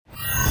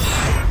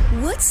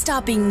What's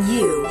stopping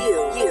you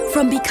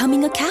from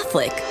becoming a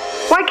Catholic?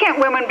 Why can't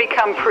women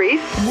become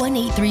priests?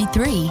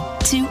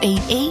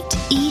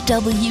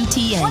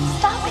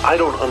 1-833-288-EWTN. I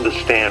don't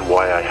understand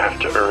why I have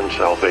to earn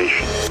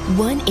salvation.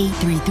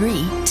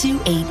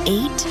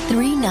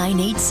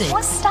 1-833-288-3986.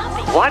 What's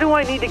stopping? Why do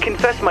I need to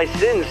confess my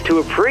sins to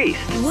a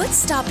priest? What's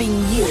stopping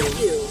you?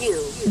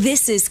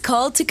 This is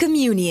Called to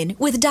Communion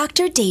with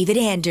Dr. David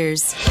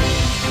Anders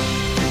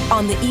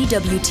on the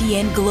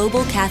EWTN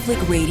Global Catholic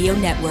Radio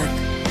Network.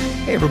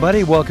 Hey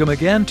everybody, welcome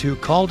again to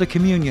Call to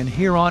Communion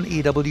here on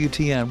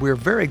EWTN. We're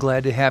very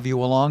glad to have you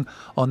along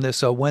on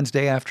this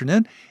Wednesday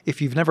afternoon.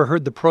 If you've never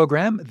heard the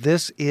program,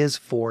 this is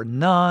for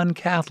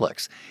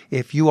non-Catholics.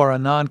 If you are a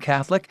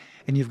non-Catholic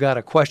and you've got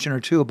a question or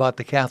two about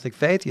the Catholic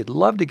faith, you'd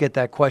love to get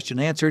that question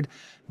answered,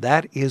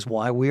 that is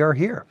why we are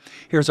here.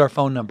 Here's our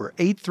phone number,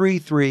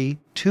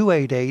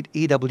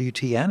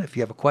 833-288-EWTN. If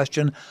you have a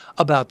question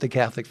about the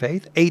Catholic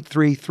faith,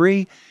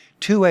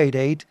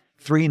 833-288-3986.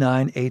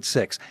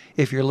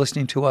 If you're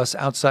listening to us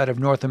outside of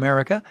North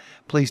America,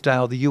 please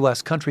dial the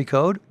U.S. country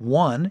code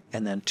 1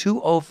 and then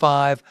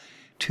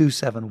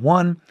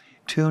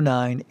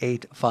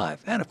 205-271-2985.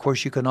 And of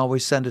course, you can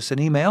always send us an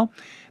email.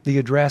 The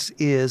address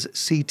is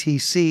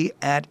ctc@ewtn.com,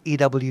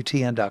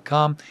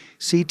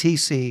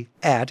 ctc@ewtn.com.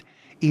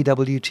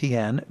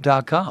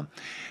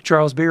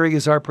 Charles Beery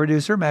is our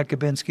producer, Matt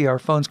Kabinski, our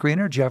phone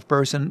screener, Jeff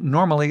Burson,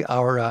 normally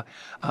our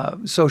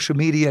social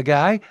media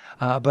guy,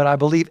 but I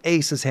believe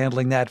Ace is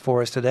handling that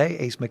for us today,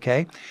 Ace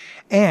McKay.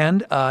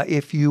 And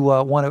if you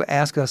want to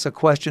ask us a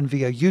question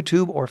via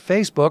YouTube or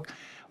Facebook,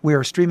 we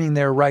are streaming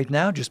there right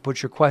now. Just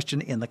put your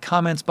question in the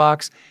comments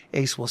box.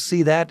 Ace will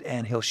see that,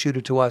 and he'll shoot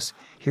it to us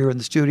here in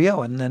the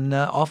studio, and then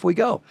off we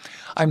go.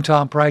 I'm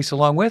Tom Price,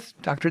 along with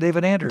Dr.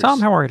 David Anders.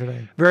 Tom, how are you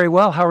today? Very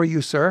well. How are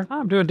you, sir?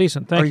 I'm doing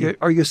decent, thank you.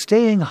 Are you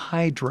staying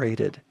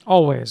hydrated?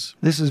 Always.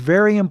 This is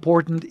very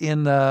important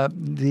in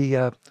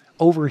the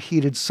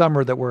overheated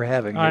summer that we're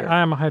having here. I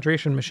am a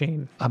hydration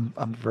machine. I'm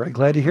very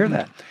glad to hear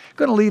that. I'm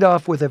going to lead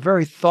off with a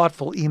very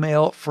thoughtful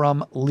email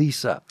from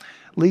Lisa.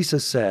 Lisa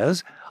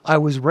says, I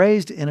was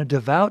raised in a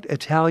devout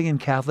Italian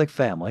Catholic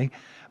family,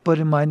 but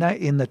in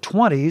the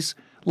 20s,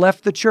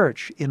 left the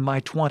church in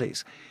my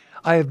 20s.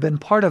 I have been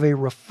part of a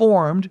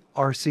Reformed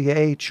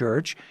RCA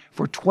church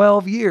for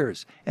 12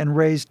 years and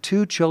raised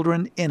 2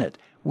 children in it.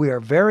 We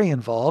are very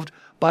involved,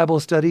 Bible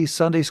studies,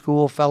 Sunday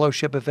school,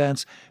 fellowship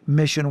events,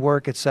 mission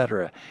work,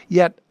 etc.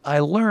 Yet I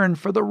learn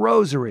for the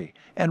rosary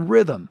and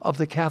rhythm of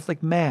the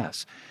Catholic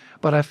Mass.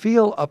 But I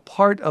feel a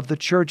part of the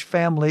church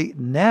family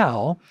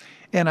now,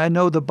 and I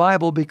know the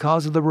Bible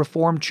because of the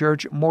Reformed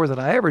Church more than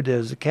I ever did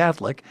as a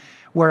Catholic,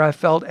 where I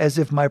felt as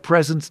if my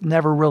presence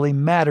never really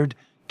mattered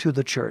to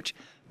the church.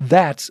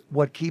 That's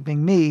what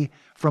keeping me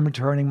from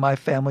returning my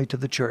family to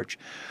the church.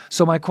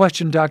 So my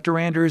question, Dr.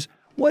 Anders,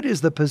 what is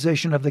the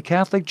position of the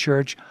Catholic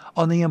Church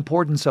on the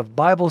importance of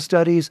Bible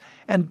studies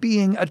and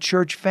being a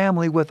church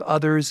family with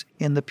others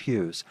in the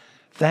pews?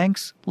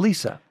 Thanks,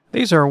 Lisa.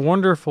 These are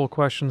wonderful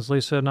questions,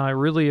 Lisa, and I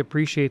really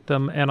appreciate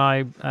them, and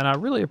I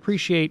really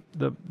appreciate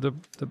the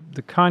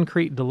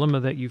concrete dilemma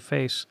that you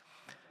face.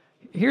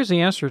 Here's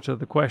the answer to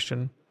the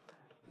question.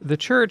 The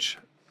Church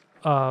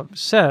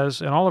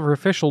says in all of her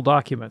official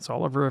documents,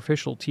 all of her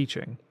official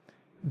teaching,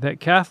 that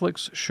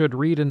Catholics should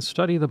read and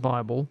study the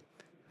Bible,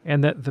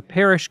 and that the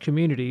parish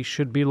community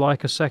should be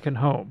like a second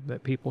home,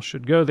 that people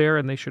should go there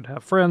and they should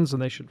have friends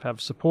and they should have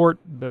support,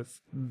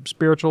 both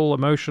spiritual,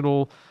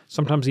 emotional,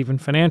 sometimes even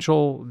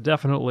financial,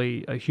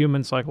 definitely a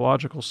human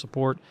psychological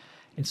support.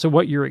 And so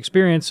what you're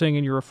experiencing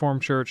in your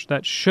Reformed Church,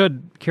 that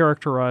should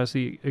characterize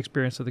the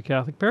experience of the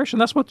Catholic parish, and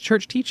that's what the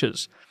Church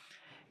teaches.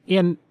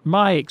 In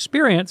my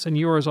experience, and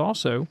yours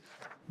also,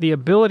 the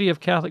ability of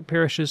Catholic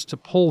parishes to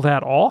pull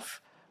that off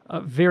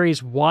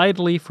varies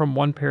widely from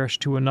one parish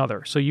to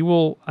another. So you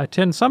will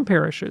attend some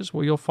parishes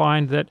where you'll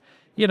find that,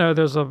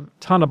 there's a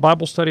ton of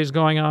Bible studies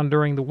going on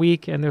during the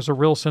week, and there's a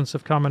real sense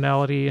of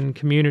commonality and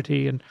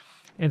community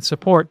and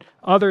support.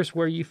 Others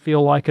where you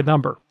feel like a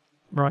number,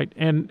 right?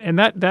 And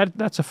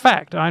that's a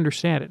fact. I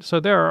understand it. So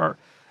there are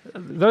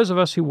those of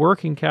us who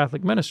work in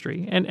Catholic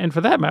ministry, and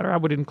for that matter, I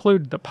would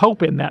include the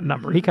Pope in that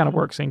number. He kind of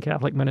works in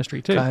Catholic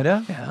ministry too.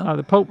 Kinda, yeah.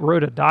 The Pope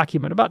wrote a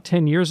document about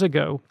 10 years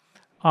ago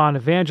on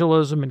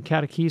evangelism and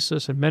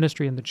catechesis and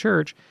ministry in the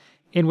church,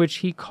 in which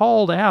he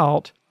called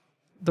out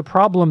the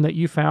problem that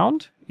you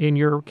found in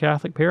your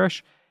Catholic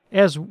parish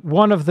as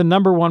one of the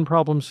number one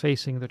problems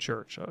facing the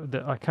church,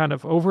 a kind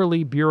of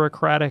overly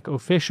bureaucratic,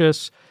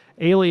 officious,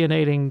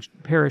 alienating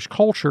parish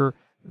culture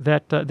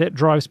that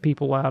drives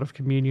people out of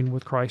communion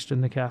with Christ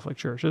in the Catholic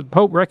Church. The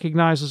Pope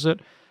recognizes it.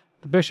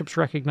 The bishops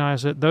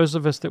recognize it. Those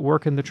of us that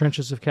work in the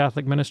trenches of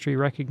Catholic ministry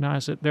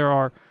recognize it. There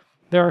are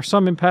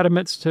some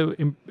impediments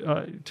to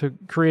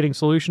creating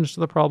solutions to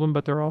the problem,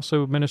 but there are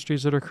also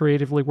ministries that are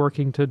creatively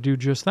working to do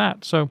just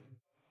that. So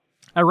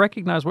I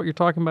recognize what you're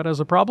talking about as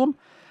a problem,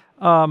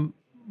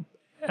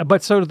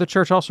 but so the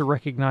Church also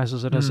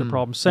recognizes it as a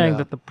problem, saying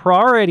that the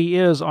priority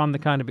is on the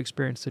kind of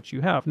experience that you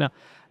have. Now,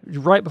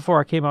 right before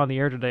I came on the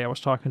air today, I was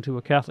talking to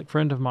a Catholic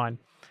friend of mine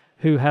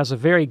who has a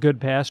very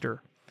good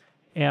pastor,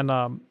 and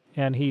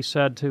and he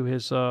said to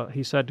his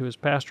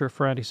pastor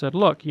friend, he said,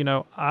 "Look,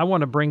 I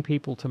want to bring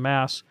people to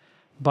Mass,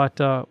 but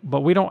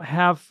we don't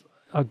have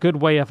a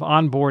good way of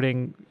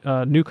onboarding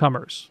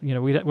newcomers.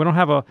 We don't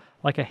have a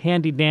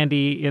handy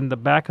dandy in the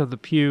back of the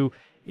pew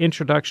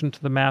introduction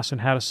to the Mass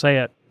and how to say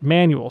it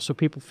manual, so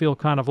people feel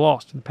kind of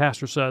lost." And the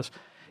pastor says,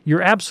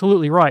 "You're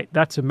absolutely right.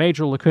 That's a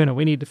major lacuna.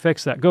 We need to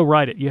fix that. Go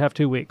write it. You have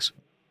 2 weeks."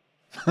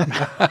 And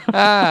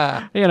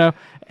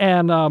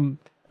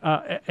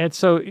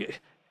so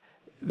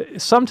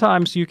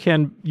sometimes you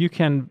can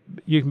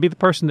be the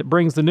person that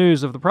brings the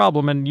news of the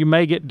problem, and you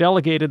may get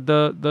delegated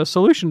the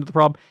solution to the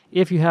problem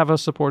if you have a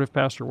supportive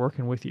pastor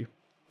working with you.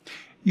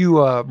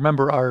 You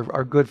remember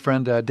our good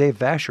friend Dave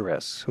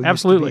Vacheris, who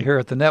used to be here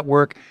at the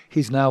network.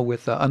 He's now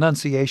with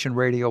Annunciation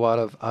Radio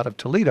out of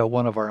Toledo,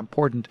 one of our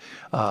important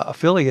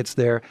affiliates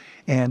there.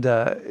 And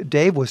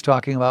Dave was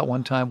talking about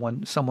one time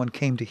when someone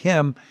came to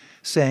him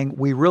saying,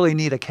 "We really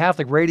need a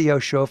Catholic radio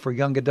show for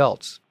young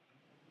adults."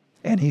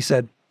 And he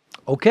said,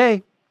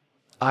 "Okay,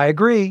 I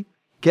agree.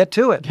 Get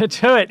to it." Get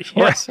to it,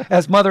 yes. Or,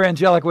 as Mother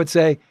Angelic would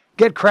say,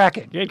 get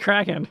cracking. Get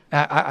cracking.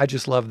 I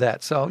just love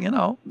that. So,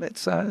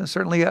 it's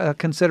certainly a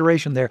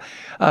consideration there.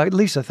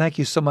 Lisa, thank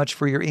you so much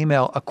for your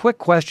email. A quick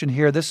question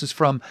here. This is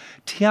from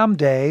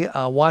Tiamde,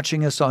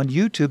 watching us on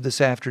YouTube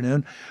this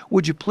afternoon.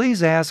 Would you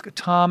please ask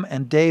Tom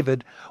and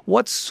David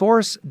what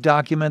source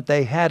document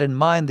they had in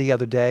mind the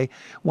other day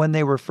when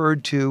they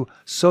referred to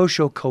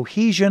social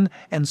cohesion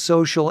and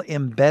social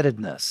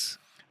embeddedness?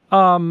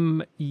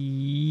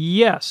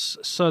 Yes.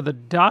 So the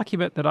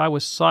document that I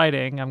was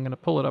citing, I'm going to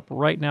pull it up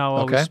right now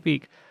while we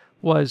speak,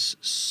 was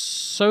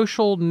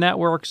Social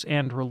Networks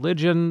and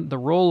Religion, the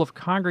Role of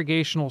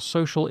Congregational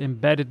Social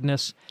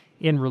Embeddedness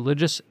in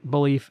Religious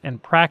Belief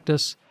and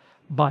Practice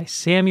by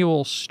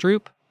Samuel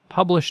Stroop,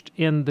 published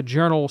in the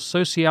journal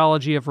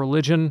Sociology of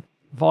Religion,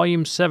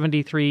 Volume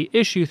 73,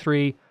 Issue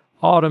 3,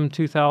 Autumn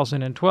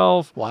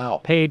 2012.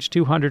 Wow. Page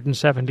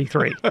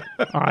 273. All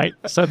right.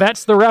 So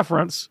that's the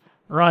reference.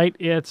 Right,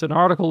 it's an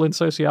article in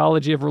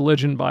Sociology of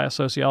Religion by a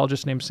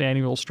sociologist named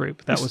Samuel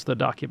Stroop. That was the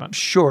document.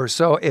 Sure.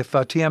 So if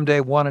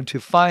TMD wanted to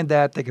find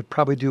that, they could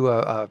probably do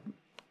a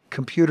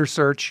computer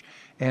search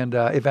and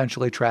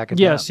eventually track it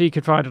down. Yes, he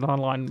could find it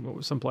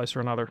online someplace or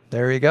another.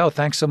 There you go.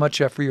 Thanks so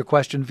much for your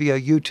question via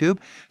YouTube.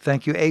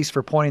 Thank you, Ace,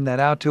 for pointing that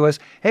out to us.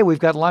 Hey, we've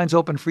got lines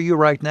open for you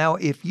right now.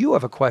 If you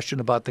have a question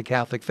about the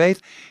Catholic faith,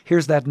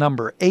 here's that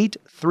number,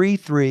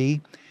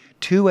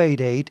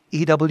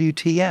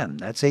 833-288-EWTN.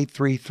 That's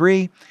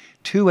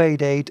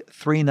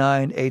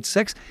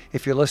 833-288-3986.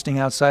 If you're listening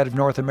outside of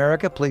North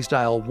America, please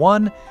dial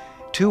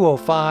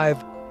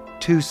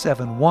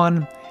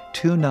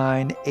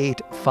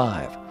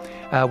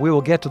 1-205-271-2985. We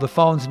will get to the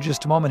phones in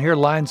just a moment here.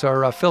 Lines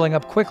are filling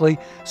up quickly,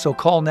 so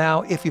call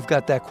now if you've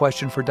got that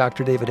question for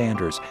Dr. David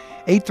Anders.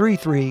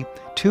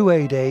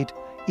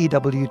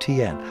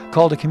 833-288-EWTN.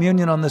 Call to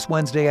communion on this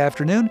Wednesday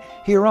afternoon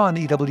here on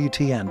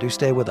EWTN. Do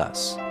stay with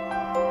us.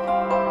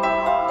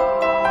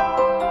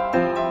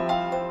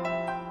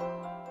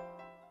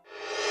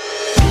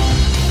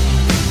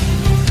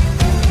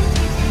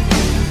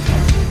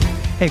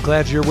 Hey,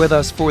 glad you're with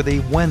us for the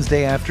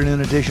Wednesday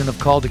afternoon edition of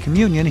Call to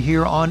Communion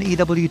here on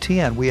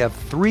EWTN. We have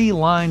 3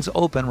 lines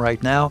open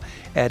right now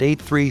at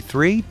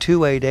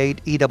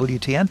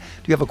 833-288-EWTN. Do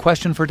you have a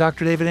question for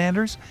Dr. David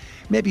Anders?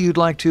 Maybe you'd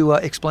like to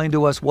explain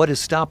to us what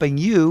is stopping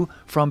you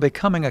from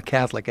becoming a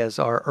Catholic, as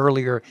our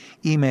earlier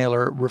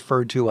emailer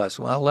referred to us.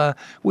 Well,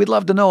 we'd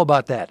love to know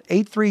about that.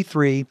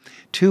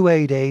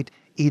 833-288-EWTN.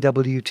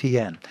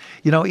 EWTN.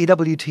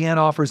 EWTN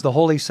offers the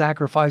Holy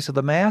Sacrifice of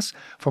the Mass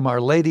from Our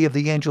Lady of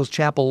the Angels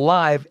Chapel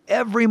live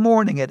every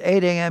morning at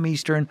 8 a.m.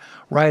 Eastern,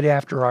 right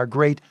after our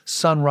great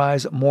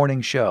sunrise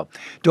morning show.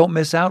 Don't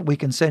miss out. We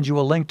can send you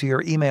a link to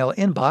your email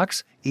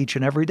inbox each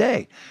and every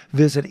day.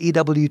 Visit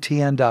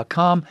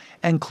EWTN.com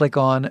and click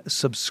on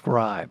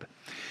subscribe.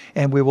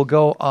 And we will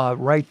go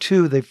right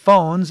to the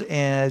phones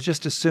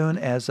just as soon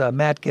as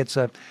Matt gets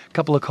a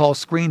couple of calls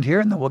screened here,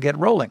 and then we'll get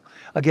rolling.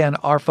 Again,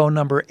 our phone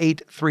number,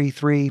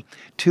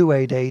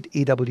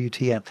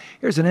 833-288-EWTN.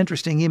 Here's an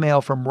interesting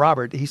email from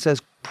Robert. He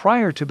says,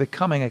 prior to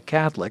becoming a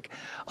Catholic,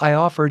 I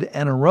offered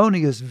an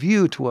erroneous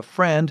view to a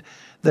friend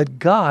that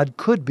God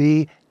could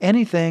be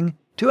anything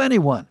to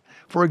anyone.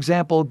 For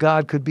example,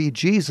 God could be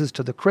Jesus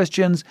to the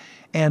Christians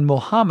and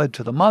Muhammad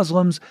to the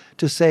Muslims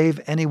to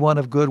save anyone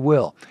of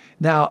goodwill.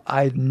 Now,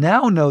 I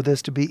now know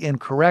this to be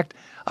incorrect.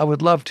 I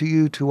would love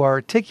you to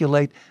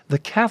articulate the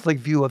Catholic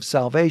view of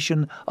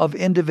salvation of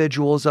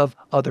individuals of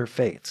other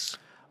faiths.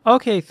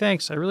 Okay,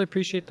 thanks. I really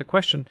appreciate the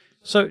question.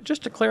 So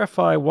just to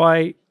clarify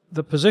why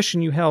the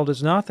position you held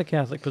is not the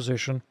Catholic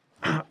position,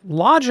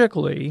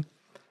 logically,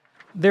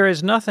 there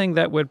is nothing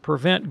that would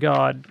prevent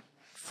God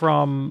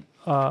from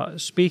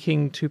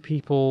speaking to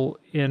people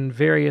in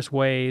various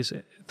ways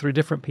through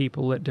different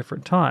people at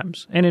different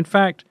times. And in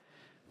fact,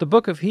 the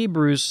book of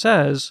Hebrews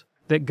says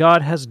that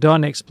God has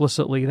done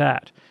explicitly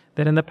that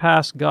in the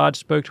past God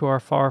spoke to our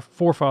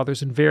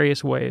forefathers in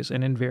various ways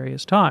and in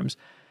various times.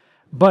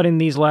 But in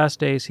these last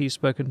days, he's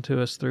spoken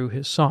to us through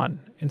his Son.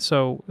 And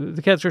so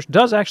the Catholic Church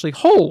does actually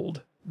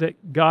hold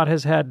that God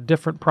has had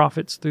different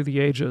prophets through the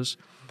ages.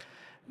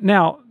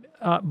 Now,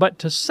 but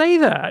to say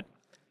that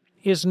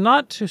is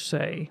not to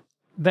say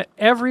that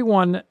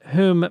everyone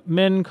whom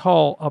men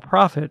call a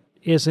prophet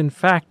is in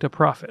fact a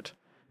prophet,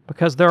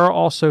 because there are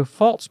also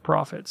false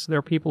prophets. There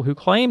are people who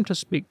claim to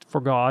speak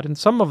for God, and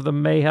some of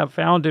them may have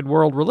founded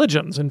world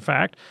religions, in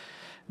fact,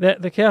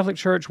 that the Catholic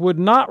Church would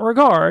not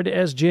regard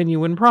as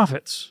genuine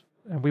prophets,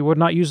 and we would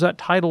not use that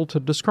title to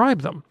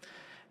describe them.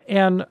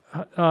 And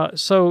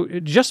so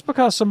just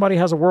because somebody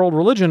has a world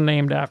religion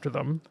named after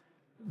them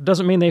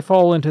doesn't mean they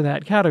fall into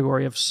that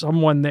category of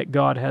someone that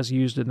God has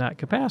used in that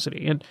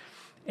capacity.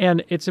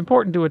 And it's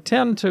important to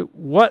attend to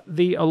what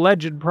the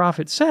alleged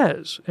prophet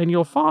says, and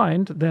you'll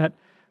find that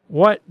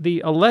what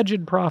the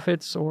alleged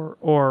prophets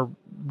or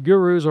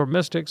gurus or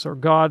mystics or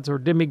gods or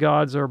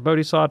demigods or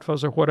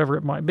bodhisattvas or whatever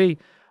it might be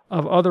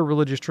of other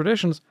religious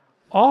traditions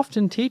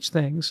often teach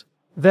things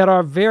that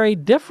are very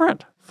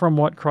different from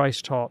what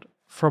Christ taught,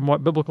 from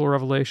what biblical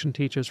revelation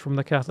teaches, from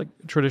the Catholic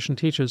tradition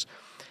teaches.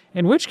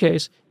 In which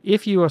case,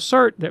 if you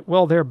assert that,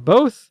 well, they're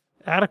both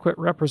adequate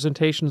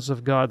representations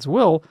of God's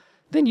will,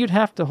 then you'd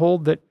have to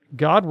hold that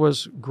God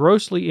was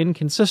grossly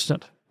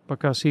inconsistent,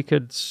 because he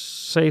could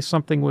say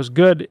something was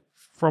good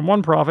from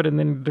one prophet and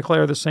then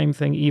declare the same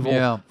thing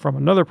evil from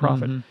another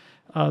prophet.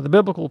 The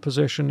biblical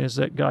position is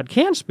that God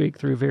can speak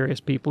through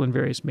various people and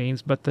various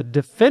means, but the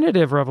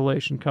definitive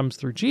revelation comes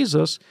through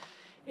Jesus,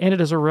 and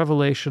it is a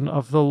revelation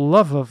of the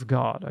love of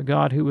God, a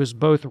God who is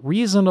both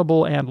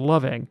reasonable and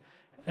loving,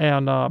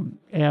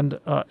 and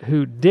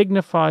who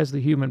dignifies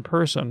the human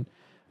person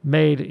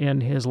made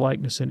in his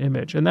likeness and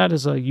image. And that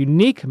is a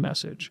unique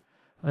message,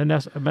 a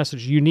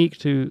message unique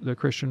to the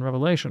Christian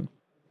revelation.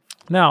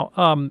 Now,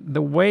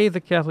 the way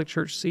the Catholic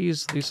Church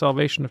sees the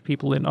salvation of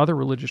people in other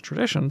religious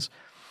traditions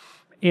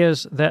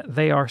is that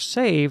they are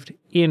saved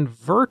in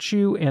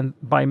virtue and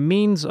by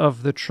means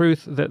of the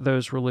truth that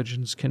those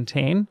religions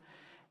contain,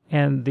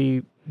 and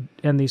the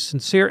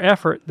sincere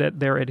effort that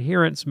their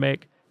adherents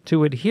make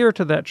to adhere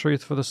to that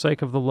truth for the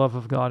sake of the love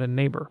of God and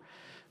neighbor.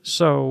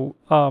 So,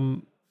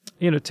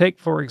 take,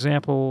 for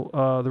example,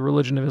 the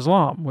religion of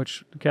Islam,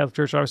 which the Catholic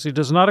Church obviously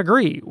does not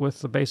agree with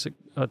the basic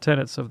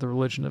tenets of the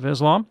religion of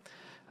Islam,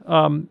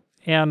 and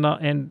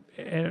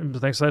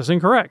thinks that's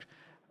incorrect.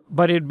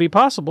 But it'd be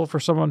possible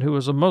for someone who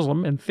was a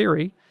Muslim, in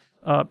theory,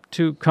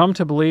 to come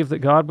to believe that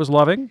God was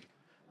loving,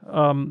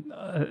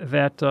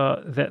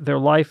 that their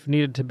life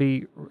needed to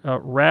be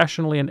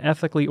rationally and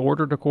ethically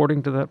ordered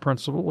according to that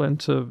principle, and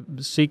to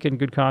seek in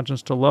good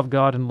conscience to love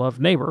God and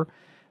love neighbor,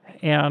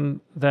 and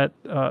that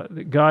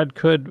God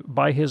could,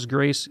 by his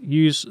grace,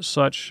 use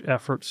such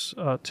efforts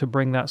to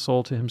bring that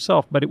soul to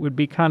himself. But it would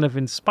be kind of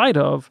in spite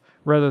of,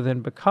 rather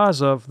than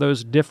because of,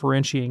 those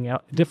differentiating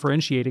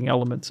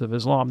elements of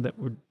Islam that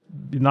would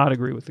not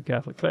agree with the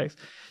Catholic faith.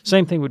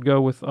 Same thing would go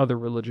with other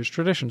religious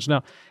traditions.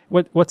 Now,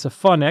 what's a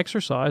fun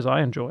exercise, I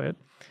enjoy it,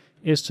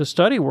 is to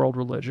study world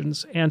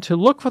religions and to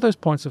look for those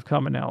points of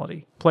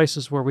commonality,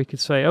 places where we could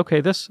say, okay,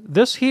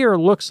 this here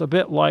looks a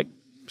bit like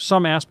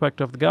some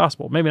aspect of the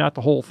gospel, maybe not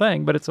the whole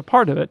thing, but it's a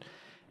part of it,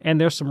 and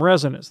there's some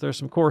resonance, there's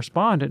some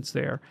correspondence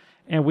there,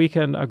 and we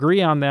can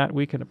agree on that,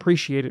 we can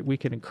appreciate it, we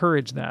can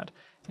encourage that.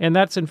 And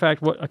that's, in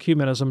fact, what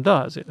ecumenism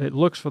does. It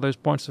looks for those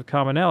points of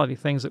commonality,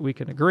 things that we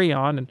can agree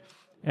on,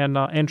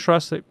 and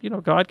trust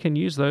that God can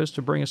use those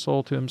to bring a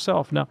soul to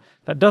himself. Now,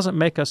 that doesn't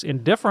make us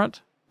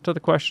indifferent to the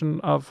question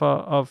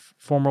of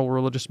formal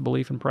religious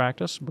belief and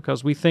practice,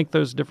 because we think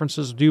those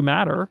differences do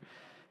matter.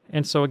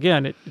 And so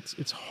again,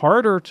 it's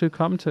harder to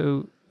come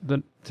to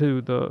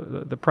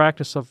the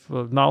practice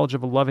of knowledge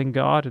of a loving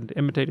God and to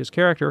imitate his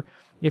character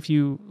if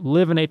you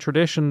live in a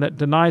tradition that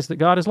denies that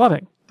God is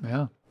loving.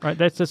 Yeah. Right?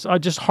 That's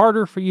just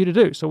harder for you to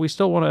do. So we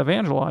still want to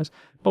evangelize,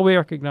 but we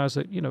recognize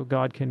that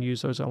God can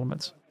use those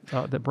elements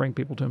that bring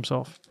people to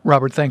himself.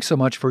 Robert, thanks so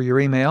much for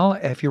your email.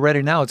 If you're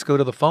ready now, let's go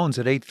to the phones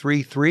at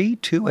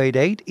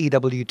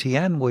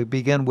 833-288-EWTN. We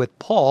begin with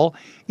Paul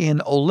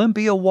in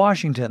Olympia,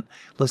 Washington,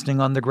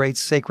 listening on the great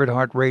Sacred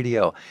Heart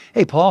Radio.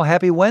 Hey, Paul,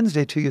 happy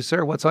Wednesday to you,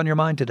 sir. What's on your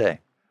mind today?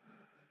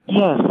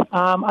 Yes,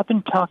 I've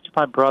been talking to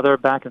my brother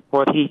back and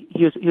forth. He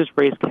was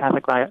raised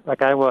Catholic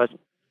like I was,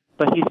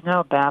 but he's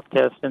now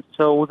Baptist, and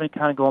so we've been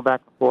kind of going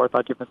back and forth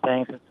about different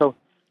things. And so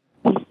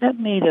he sent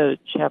me the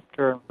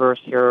chapter and verse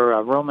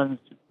here, Romans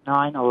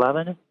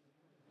 9:11.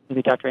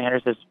 Maybe Dr.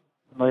 Anders is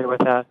familiar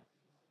with that.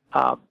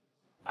 I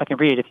can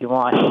read it if you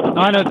want.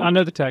 I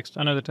know the text.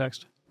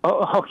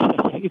 Oh, okay.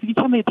 If you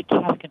tell me the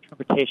Catholic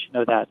interpretation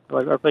of that,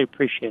 I really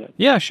appreciate it.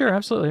 Yeah, sure,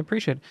 absolutely,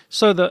 appreciate it.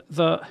 So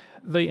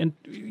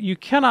you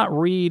cannot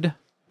read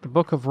the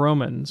book of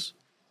Romans.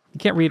 You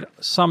can't read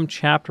some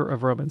chapter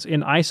of Romans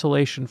in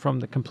isolation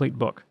from the complete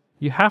book.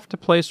 You have to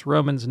place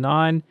Romans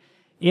 9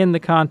 in the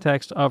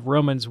context of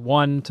Romans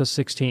 1 to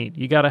 16.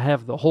 You got to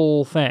have the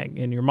whole thing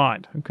in your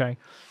mind, okay?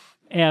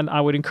 And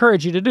I would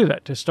encourage you to do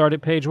that, to start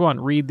at page 1,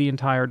 read the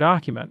entire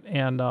document,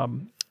 and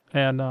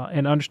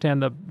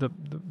understand the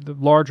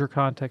larger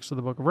context of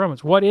the book of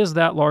Romans. What is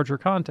that larger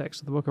context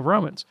of the book of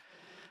Romans?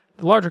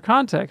 The larger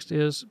context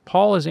is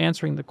Paul is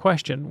answering the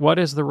question, what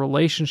is the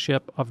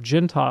relationship of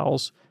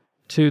Gentiles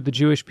to the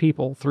Jewish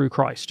people through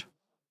Christ.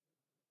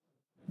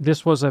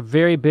 This was a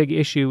very big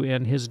issue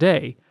in his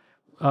day.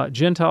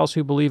 Gentiles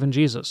who believe in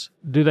Jesus,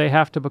 do they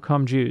have to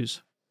become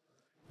Jews?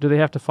 Do they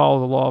have to follow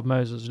the law of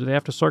Moses? Do they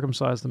have to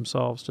circumcise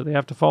themselves? Do they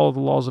have to follow the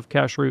laws of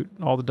kashrut,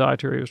 all the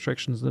dietary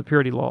restrictions and the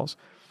purity laws?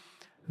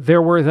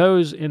 There were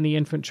those in the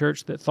infant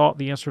church that thought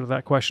the answer to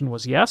that question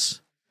was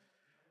yes.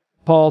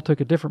 Paul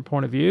took a different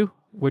point of view,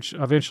 which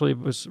eventually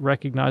was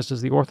recognized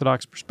as the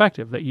Orthodox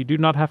perspective, that you do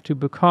not have to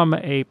become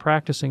a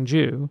practicing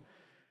Jew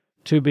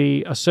to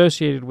be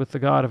associated with the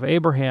God of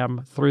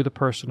Abraham through the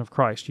person of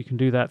Christ. You can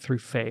do that through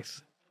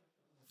faith.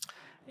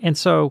 And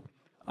so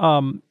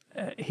Paul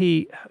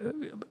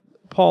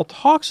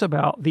talks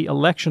about the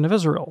election of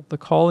Israel, the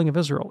calling of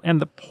Israel, and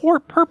the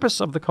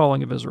purpose of the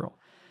calling of Israel.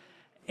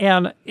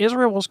 And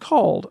Israel was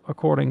called,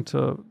 according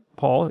to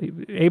Paul,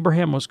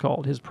 Abraham was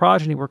called, his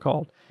progeny were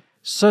called,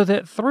 so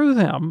that through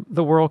them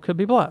the world could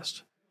be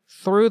blessed.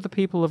 Through the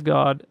people of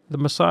God, the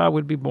Messiah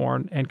would be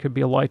born and could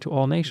be a light to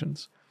all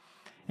nations.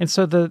 And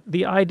so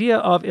the idea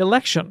of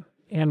election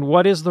and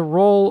what is the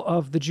role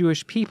of the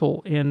Jewish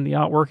people in the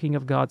outworking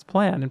of God's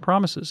plan and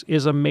promises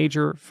is a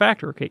major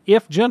factor. Okay,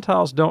 if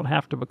Gentiles don't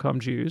have to become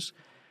Jews,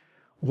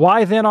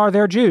 why then are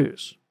there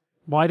Jews?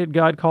 Why did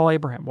God call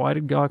Abraham? Why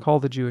did God call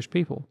the Jewish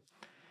people?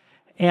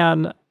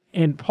 And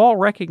Paul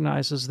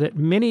recognizes that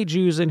many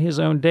Jews in his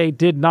own day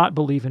did not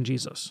believe in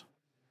Jesus.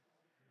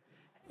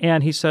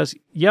 And he says,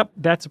 yep,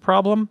 that's a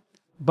problem,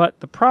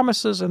 but the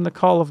promises and the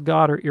call of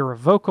God are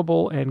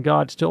irrevocable, and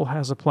God still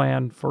has a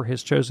plan for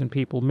his chosen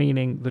people,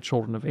 meaning the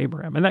children of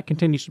Abraham. And that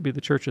continues to be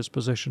the church's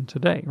position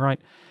today, right?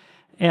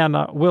 And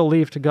we'll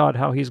leave to God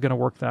how he's going to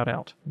work that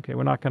out. Okay,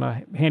 we're not going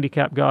to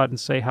handicap God and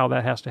say how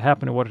that has to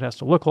happen and what it has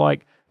to look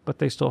like, but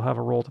they still have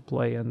a role to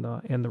play in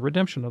the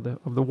redemption of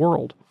the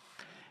world.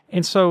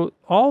 And so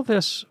all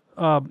this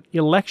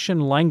election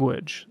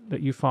language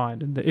that you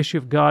find, and the issue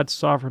of God's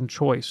sovereign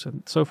choice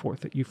and so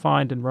forth that you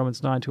find in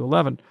Romans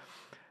 9-11,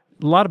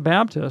 a lot of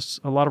Baptists,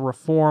 a lot of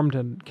Reformed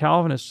and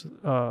Calvinist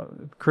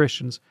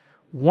Christians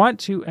want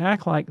to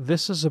act like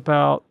this is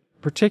about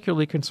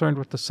particularly concerned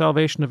with the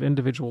salvation of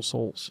individual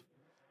souls.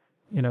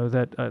 You know,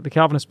 that the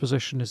Calvinist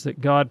position is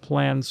that God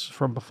plans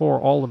from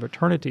before all of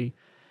eternity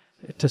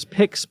to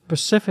pick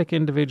specific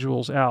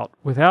individuals out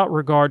without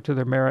regard to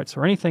their merits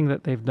or anything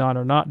that they've done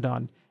or not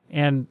done,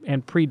 and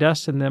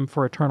predestine them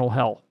for eternal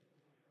hell.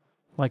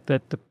 Like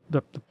that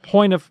the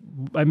point of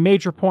a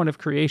major point of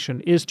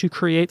creation is to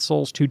create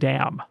souls to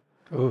damn.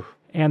 Ooh.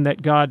 And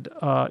that God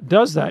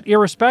does that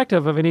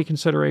irrespective of any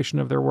consideration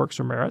of their works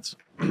or merits,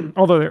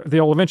 although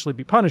they'll eventually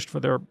be punished for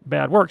their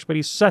bad works, but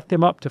he's set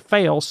them up to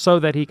fail so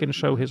that he can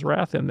show his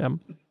wrath in them.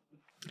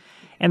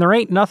 And there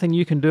ain't nothing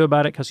you can do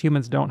about it because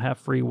humans don't have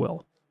free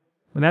will.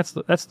 And that's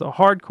the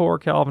hardcore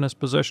Calvinist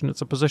position.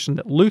 It's a position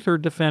that Luther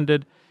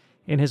defended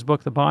in his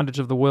book, The Bondage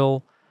of the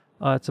Will.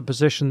 It's a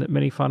position that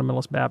many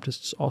fundamentalist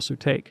Baptists also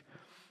take.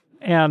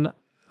 And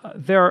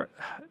there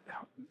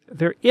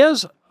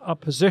is a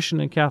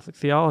position in Catholic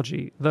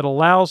theology that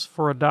allows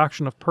for a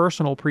doctrine of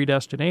personal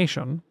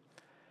predestination,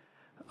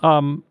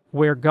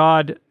 where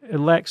God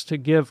elects to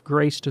give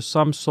grace to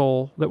some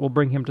soul that will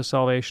bring him to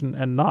salvation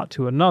and not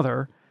to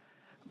another.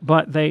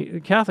 But the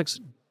Catholics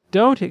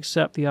don't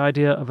accept the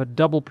idea of a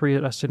double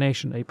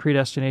predestination, a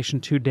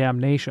predestination to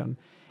damnation.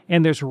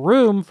 And there's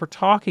room for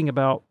talking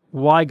about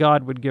why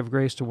God would give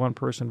grace to one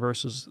person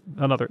versus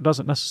another. It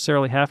doesn't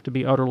necessarily have to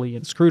be utterly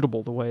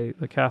inscrutable the way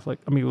the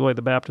way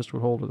the Baptist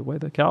would hold or the way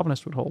the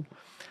Calvinist would hold.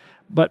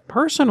 But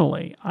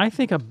personally, I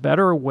think a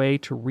better way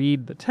to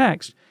read the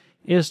text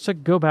is to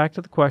go back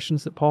to the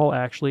questions that Paul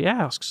actually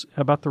asks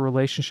about the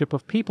relationship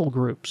of people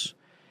groups.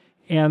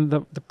 And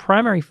the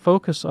primary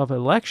focus of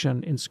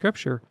election in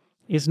Scripture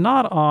is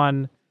not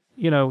on,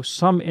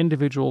 some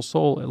individual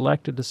soul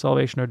elected to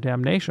salvation or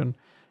damnation,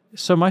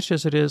 so much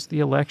as it is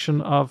the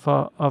election of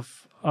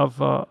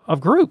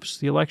groups,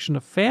 the election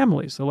of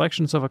families, the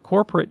elections of a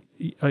corporate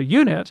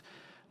unit,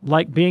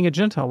 like being a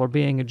Gentile or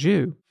being a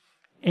Jew.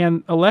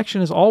 And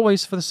election is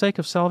always for the sake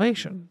of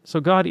salvation. So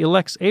God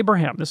elects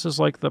Abraham. This is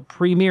like the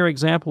premier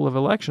example of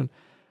election,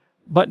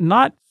 but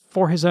not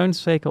for his own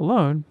sake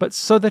alone, but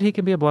so that he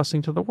can be a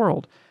blessing to the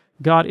world.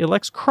 God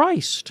elects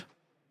Christ.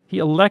 He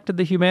elected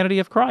the humanity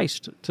of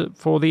Christ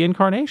for the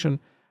incarnation,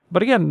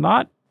 but again,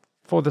 not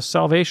for the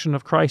salvation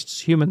of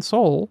Christ's human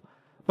soul,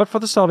 but for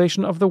the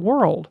salvation of the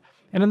world.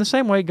 And in the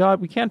same way,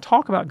 we can't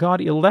talk about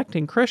God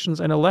electing Christians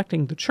and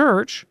electing the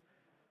church,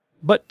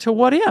 but to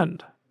what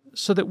end?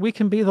 So that we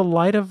can be the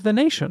light of the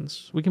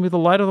nations. We can be the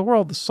light of the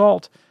world, the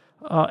salt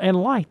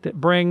and light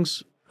that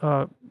brings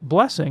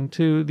blessing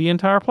to the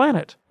entire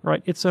planet,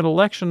 right? It's an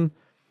election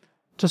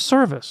to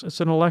service.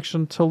 It's an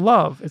election to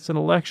love. It's an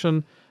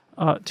election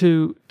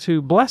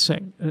to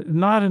blessing,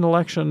 not an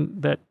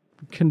election that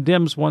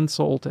condemns one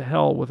soul to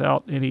hell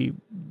without any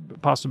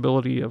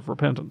possibility of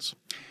repentance.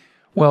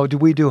 Well,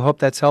 we do hope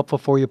that's helpful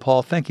for you,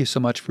 Paul. Thank you so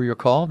much for your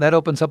call. That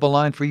opens up a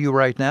line for you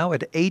right now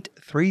at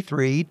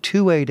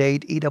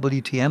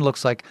 833-288-EWTN.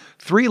 Looks like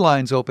 3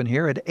 lines open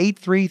here at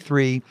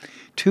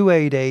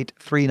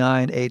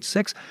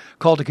 833-288-3986.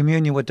 Call to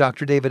Communion with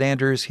Dr. David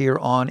Anders here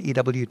on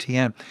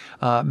EWTN.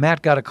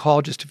 Matt got a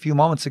call just a few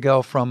moments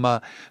ago from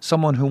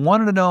someone who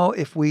wanted to know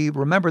if we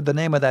remembered the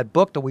name of that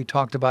book that we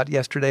talked about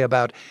yesterday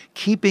about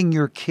keeping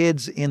your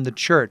kids in the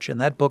church.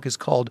 And that book is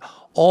called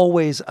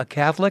Always a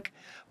Catholic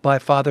by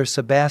Father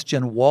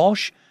Sebastian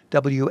Walsh,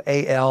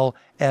 Walshe.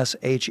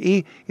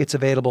 It's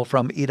available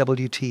from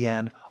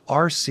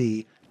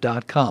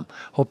EWTNRC.com.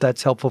 Hope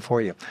that's helpful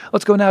for you.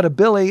 Let's go now to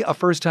Billy, a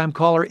first-time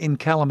caller in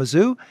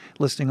Kalamazoo,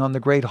 listening on the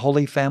Great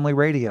Holy Family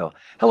Radio.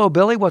 Hello,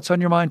 Billy. What's on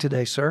your mind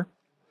today, sir?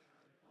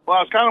 Well,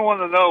 I was kind of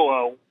wanting to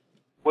know,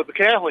 with the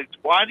Catholics,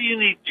 why do you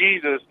need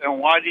Jesus and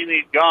why do you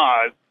need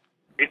God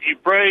if you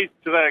pray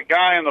to that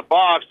guy in the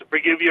box to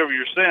forgive you of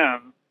your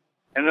sins?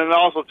 And then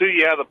also, too,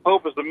 you have the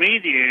Pope as the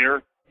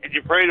mediator, and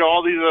you pray to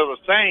all these other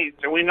saints,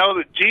 and we know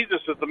that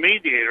Jesus is the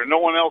mediator. No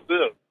one else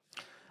is.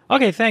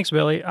 Okay, thanks,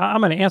 Billy.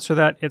 I'm going to answer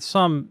that at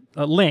some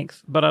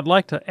length, but I'd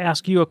like to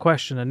ask you a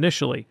question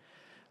initially.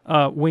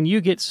 When you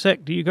get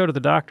sick, do you go to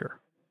the doctor?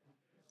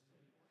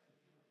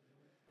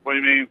 What do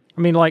you mean?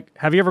 I mean, like,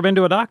 have you ever been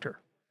to a doctor?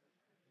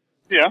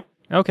 Yeah.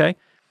 Okay.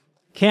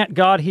 Can't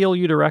God heal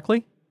you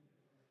directly?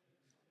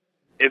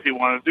 If he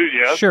wanted to,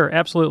 yes. Sure,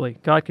 absolutely.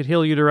 God could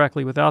heal you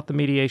directly without the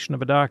mediation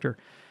of a doctor.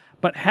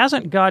 But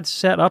hasn't God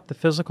set up the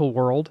physical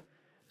world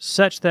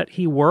such that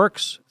he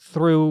works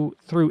through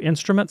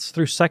instruments,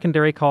 through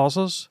secondary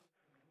causes?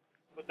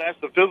 But that's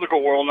the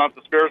physical world, not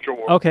the spiritual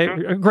world. Okay,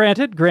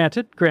 granted.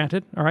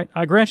 All right,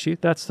 I grant you,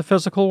 that's the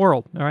physical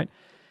world. All right.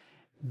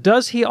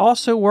 Does he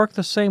also work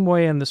the same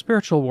way in the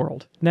spiritual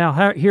world?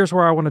 Now, here's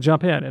where I want to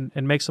jump in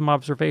and make some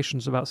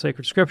observations about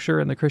sacred scripture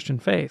and the Christian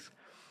faith.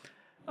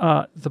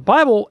 The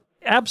Bible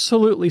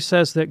absolutely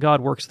says that God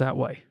works that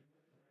way.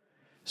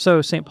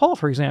 So St. Paul,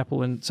 for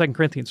example, in 2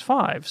 Corinthians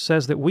 5,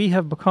 says that we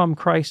have become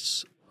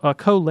Christ's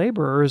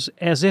co-laborers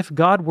as if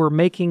God were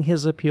making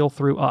his appeal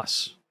through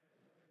us.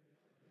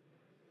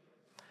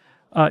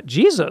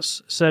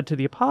 Jesus said to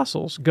the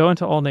apostles, "Go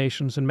into all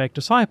nations and make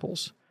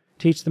disciples.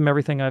 Teach them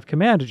everything I've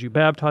commanded you.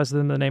 Baptize them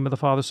in the name of the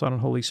Father, Son,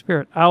 and Holy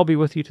Spirit. I'll be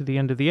with you to the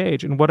end of the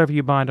age, and whatever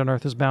you bind on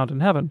earth is bound in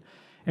heaven,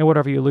 and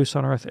whatever you loose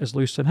on earth is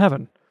loosed in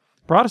heaven."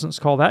 Protestants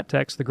call that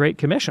text the Great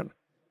Commission.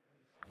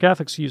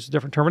 Catholics use a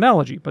different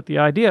terminology, but the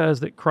idea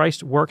is that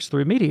Christ works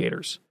through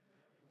mediators.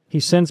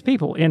 He sends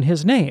people in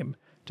his name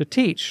to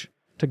teach,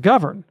 to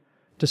govern,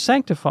 to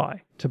sanctify,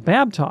 to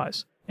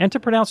baptize, and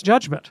to pronounce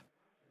judgment.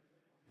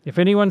 If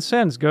anyone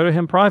sins, go to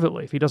him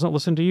privately. If he doesn't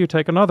listen to you,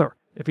 take another.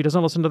 If he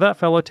doesn't listen to that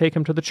fellow, take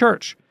him to the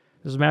church.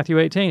 This is Matthew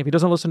 18. If he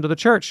doesn't listen to the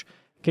church,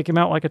 kick him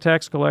out like a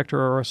tax collector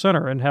or a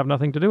sinner and have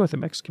nothing to do with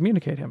him,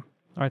 excommunicate him.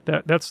 All right,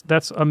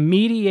 that's a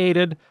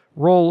mediated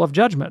role of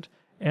judgment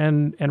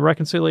and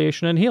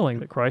reconciliation and healing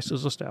that Christ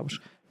has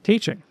established.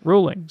 Teaching,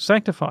 ruling,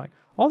 sanctifying,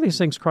 all these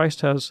things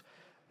Christ has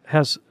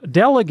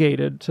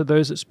delegated to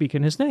those that speak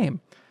in his name.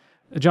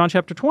 John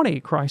chapter 20,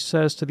 Christ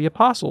says to the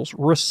apostles,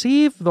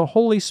 "Receive the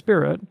Holy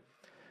Spirit,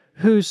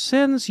 whose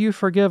sins you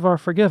forgive are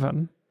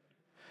forgiven,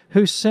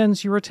 whose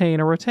sins you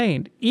retain are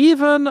retained."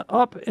 Even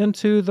up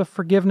into the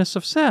forgiveness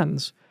of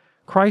sins,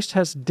 Christ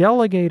has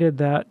delegated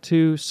that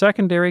to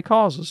secondary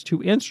causes,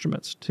 to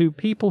instruments, to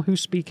people who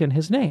speak in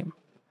his name.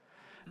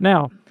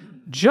 Now,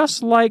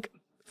 just like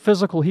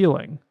physical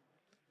healing,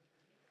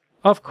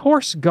 of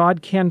course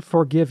God can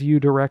forgive you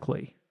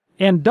directly,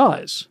 and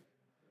does.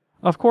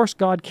 Of course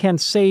God can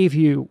save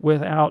you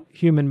without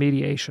human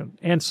mediation,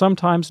 and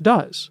sometimes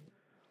does.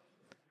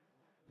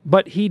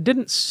 But he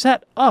didn't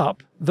set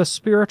up the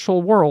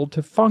spiritual world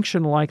to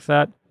function like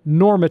that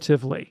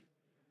normatively,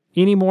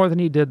 any more than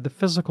he did the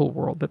physical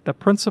world, that the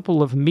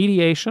principle of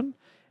mediation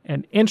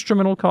and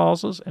instrumental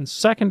causes and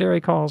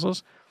secondary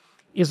causes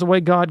is the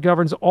way God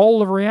governs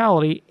all of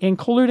reality,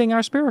 including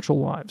our spiritual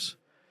lives.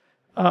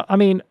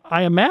 I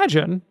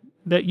imagine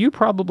that you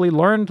probably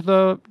learned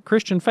the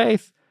Christian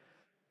faith,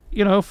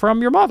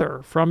 from your mother,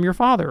 from your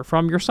father,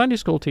 from your Sunday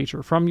school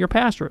teacher, from your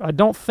pastor. I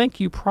don't think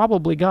you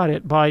probably got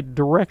it by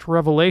direct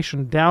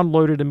revelation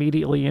downloaded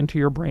immediately into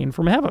your brain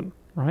from heaven,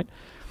 right?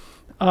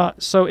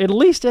 So at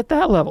least at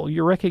that level,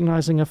 you're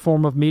recognizing a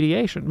form of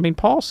mediation.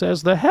 Paul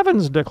says the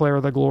heavens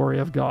declare the glory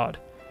of God.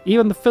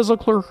 Even the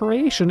physical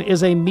creation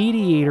is a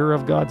mediator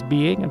of God's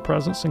being and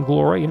presence and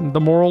glory and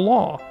the moral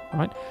law,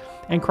 right?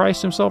 And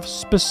Christ himself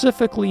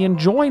specifically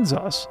enjoins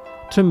us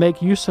to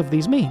make use of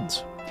these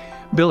means.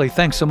 Billy,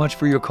 thanks so much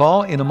for your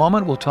call. In a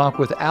moment, we'll talk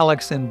with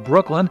Alex in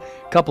Brooklyn.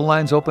 Couple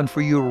lines open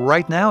for you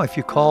right now. If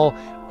you call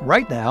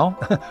right now,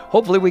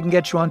 hopefully we can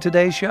get you on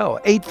today's show.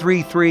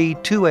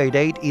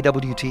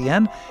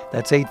 833-288-EWTN.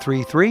 That's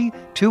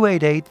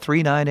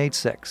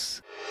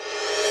 833-288-3986.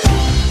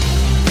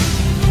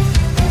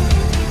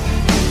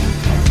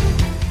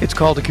 It's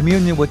Called to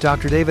Communion with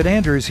Dr. David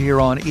Anders here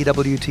on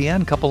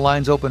EWTN. Couple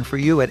lines open for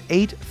you at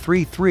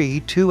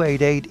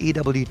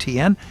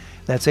 833-288-EWTN.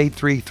 That's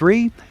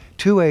 833-288-3986.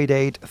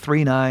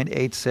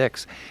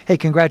 288-3986. Hey,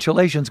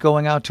 congratulations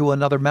going out to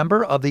another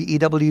member of the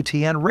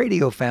EWTN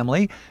radio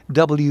family,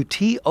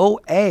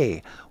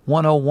 WTOA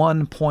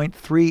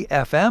 101.3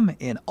 FM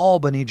in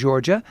Albany,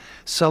 Georgia,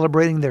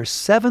 celebrating their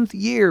 7th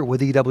year with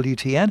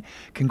EWTN.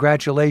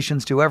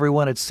 Congratulations to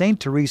everyone at St.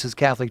 Teresa's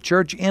Catholic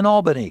Church in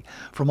Albany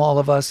from all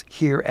of us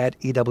here at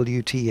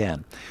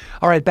EWTN.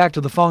 All right, back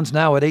to the phones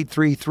now at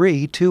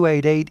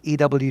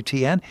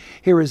 833-288-EWTN.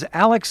 Here is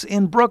Alex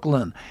in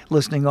Brooklyn,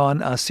 listening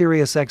on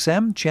Sirius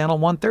XM, Channel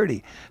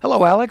 130.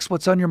 Hello, Alex.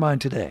 What's on your mind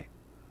today?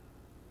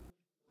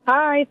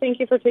 Hi,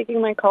 thank you for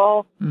taking my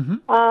call.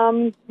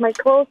 My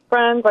close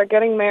friends are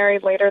getting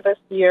married later this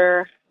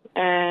year,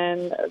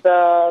 and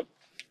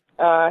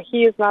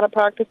he is not a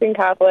practicing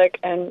Catholic,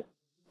 and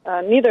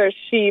neither is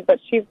she, but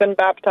she's been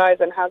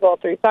baptized and has all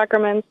 3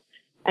 sacraments,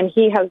 and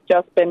he has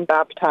just been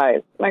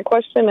baptized. My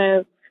question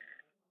is,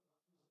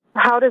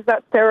 how does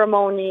that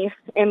ceremony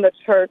in the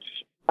church,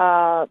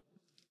 how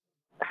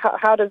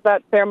does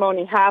that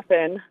ceremony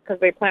happen? Because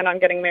they plan on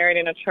getting married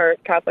in a church,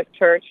 Catholic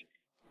church.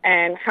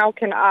 And how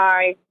can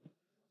I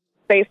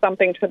say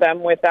something to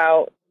them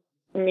without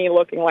me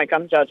looking like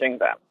I'm judging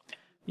them?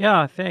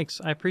 Yeah,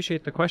 thanks. I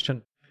appreciate the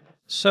question.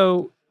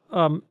 So,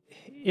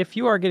 if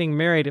you are getting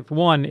married, if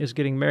one is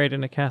getting married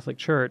in a Catholic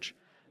church,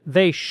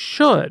 they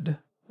should,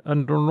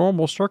 under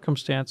normal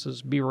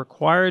circumstances, be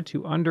required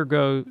to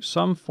undergo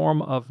some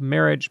form of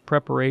marriage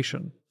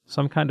preparation,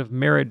 some kind of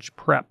marriage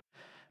prep.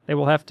 They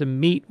will have to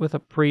meet with a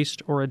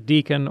priest or a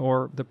deacon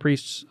or the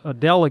priest's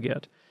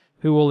delegate,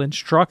 who will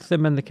instruct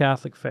them in the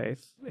Catholic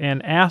faith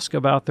and ask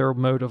about their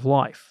mode of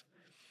life.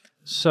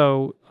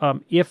 So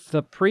if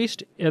the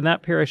priest in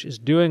that parish is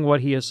doing what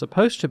he is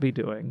supposed to be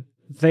doing,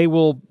 they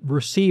will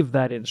receive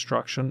that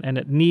instruction, and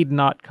it need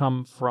not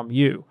come from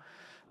you.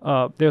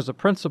 There's a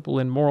principle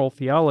in moral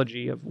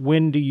theology of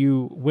when do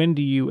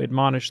you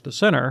admonish the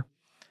sinner,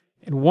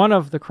 and one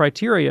of the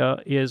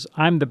criteria is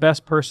I'm the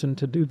best person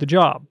to do the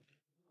job.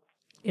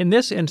 In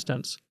this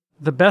instance,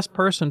 the best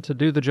person to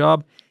do the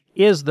job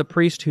is the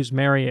priest who's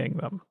marrying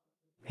them.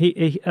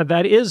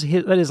 That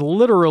is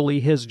literally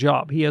his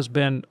job. He's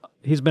been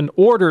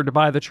ordered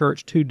by the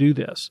church to do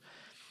this.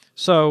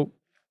 So,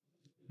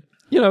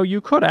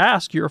 you could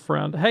ask your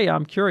friend, hey,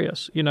 I'm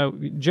curious.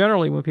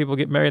 Generally when people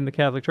get married in the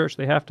Catholic Church,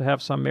 they have to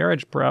have some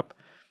marriage prep.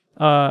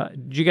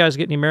 Did you guys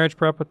get any marriage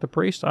prep with the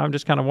priest? I'm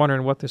just kind of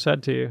wondering what they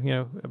said to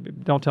you.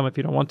 Don't tell me if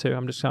you don't want to.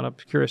 I'm just kind of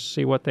curious to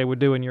see what they would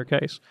do in your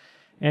case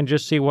and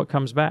just see what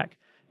comes back.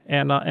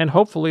 And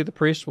hopefully the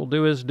priest will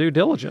do his due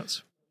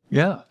diligence.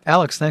 Yeah.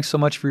 Alex, thanks so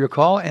much for your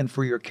call and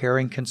for your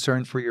caring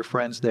concern for your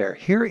friends there.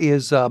 Here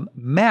is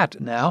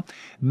Matt now.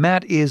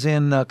 Matt is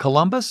in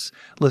Columbus,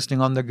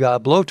 listening on the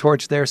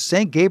blowtorch there,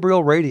 St.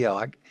 Gabriel Radio.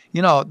 Let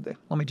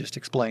me just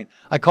explain.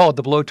 I call it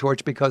the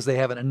blowtorch because they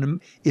have an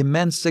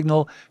immense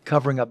signal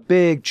covering a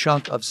big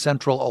chunk of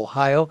central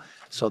Ohio.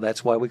 So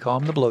that's why we call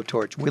them the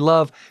blowtorch. We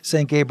love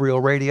St.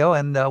 Gabriel Radio,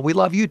 and we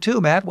love you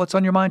too, Matt. What's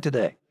on your mind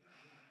today?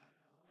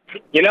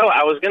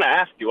 I was going to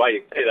ask you why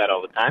you say that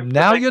all the time.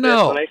 Now you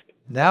know.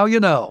 Now you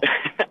know.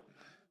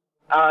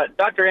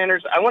 Dr.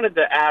 Anders, I wanted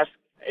to ask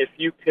if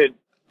you could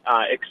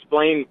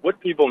explain what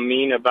people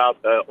mean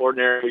about the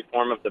ordinary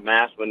form of the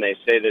Mass when they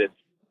say that it's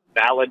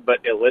valid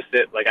but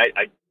illicit. Like,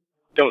 I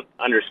don't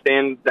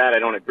understand that. I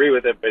don't agree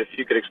with it, but if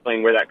you could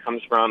explain where that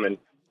comes from, and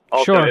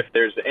also Sure. if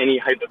there's any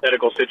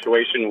hypothetical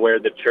situation where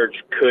the church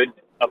could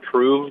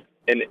approve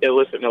an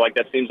illicit,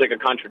 that seems like a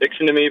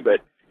contradiction to me,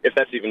 but if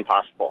that's even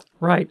possible.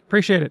 Right.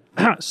 Appreciate it.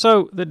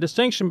 So the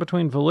distinction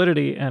between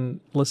validity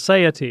and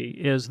licetiety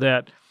is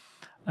that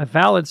a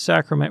valid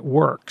sacrament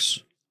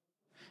works.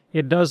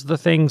 It does the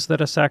things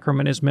that a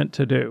sacrament is meant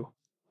to do.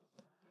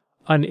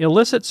 An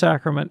illicit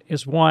sacrament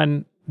is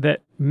one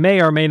that may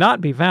or may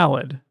not be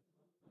valid,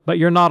 but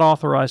you're not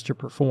authorized to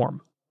perform.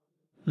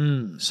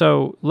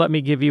 So let me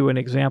give you an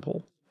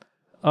example.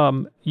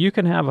 You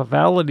can have a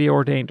validly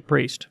ordained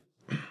priest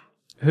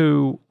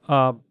who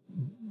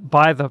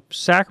by the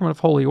sacrament of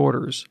holy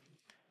orders,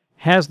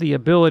 has the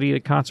ability to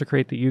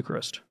consecrate the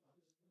Eucharist,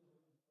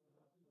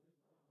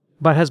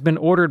 but has been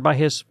ordered by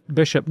his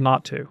bishop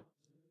not to.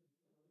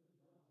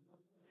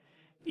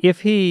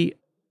 If he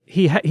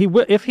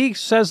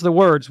says the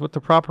words with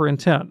the proper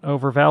intent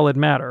over valid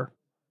matter,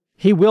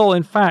 he will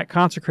in fact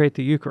consecrate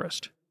the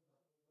Eucharist,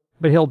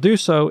 but he'll do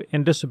so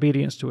in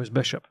disobedience to his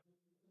bishop.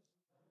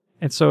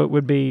 And so it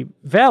would be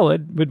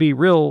valid, would be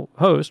real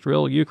host,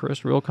 real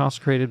Eucharist, real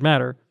consecrated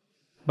matter,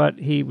 but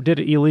he did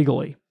it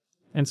illegally,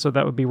 and so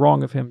that would be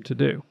wrong of him to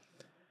do.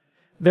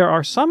 There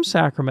are some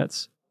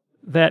sacraments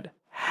that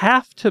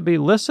have to be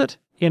licit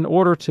in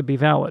order to be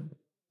valid.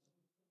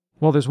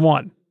 Well, there's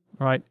one,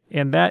 right?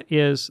 And that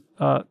is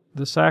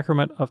the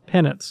sacrament of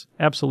penance,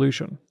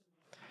 absolution.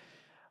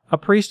 A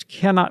priest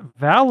cannot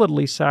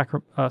validly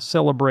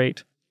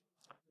celebrate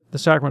the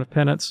sacrament of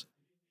penance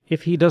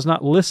if he does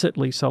not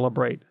licitly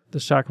celebrate the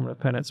sacrament of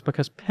penance,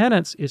 because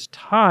penance is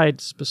tied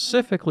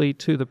specifically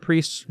to the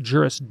priest's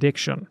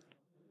jurisdiction.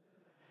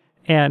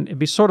 And it'd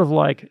be sort of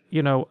like,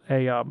 if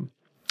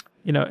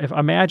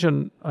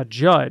imagine a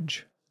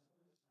judge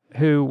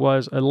who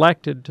was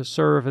elected to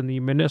serve in the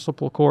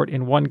municipal court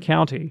in one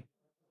county,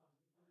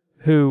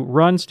 who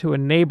runs to a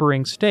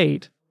neighboring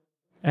state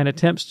and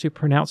attempts to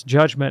pronounce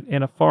judgment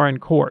in a foreign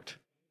court,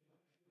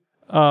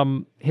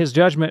 his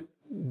judgment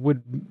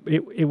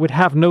would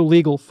have no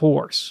legal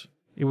force.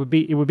 It would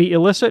be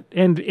illicit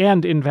and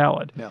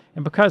invalid. Yeah.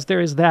 And because there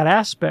is that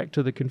aspect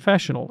to the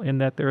confessional, in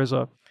that there's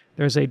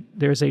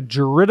a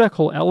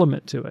juridical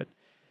element to it,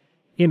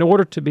 in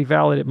order to be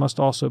valid, it must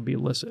also be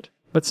licit.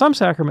 But some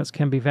sacraments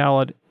can be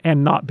valid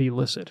and not be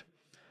licit.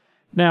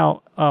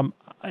 Now,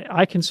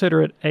 I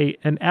consider it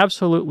an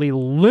absolutely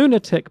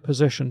lunatic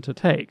position to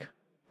take.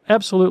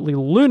 Absolutely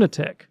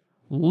lunatic.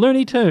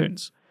 Looney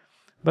Tunes.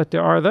 But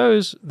there are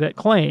those that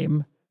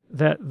claim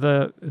that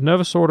the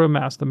Novus Ordo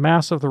Mass, the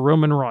Mass of the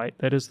Roman Rite,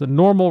 that is the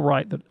normal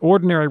rite, the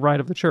ordinary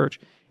rite of the Church,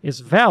 is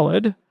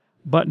valid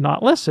but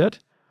not licit.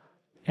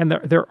 And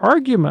their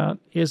argument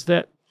is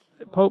that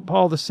Pope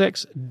Paul VI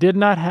did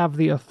not have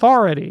the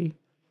authority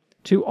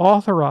to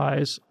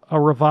authorize a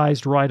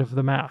revised rite of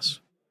the Mass.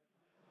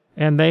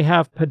 And they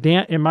have,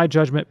 in my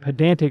judgment,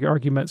 pedantic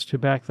arguments to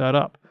back that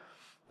up.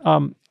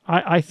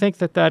 I think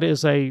that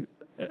is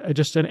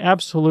just an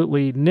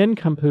absolutely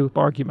nincompoop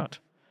argument.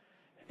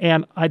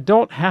 And I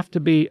don't have to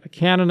be a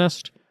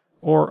canonist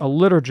or a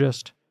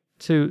liturgist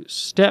to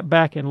step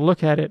back and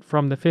look at it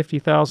from the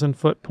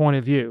 50,000-foot point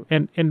of view.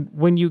 And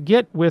when you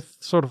get with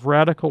sort of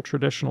radical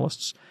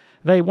traditionalists,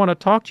 they want to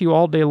talk to you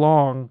all day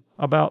long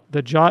about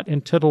the jot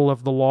and tittle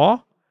of the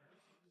law,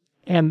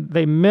 and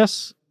they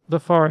miss the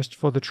forest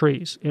for the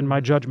trees, in my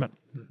judgment.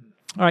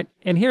 All right,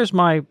 and here's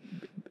my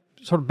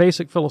sort of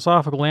basic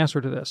philosophical answer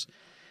to this.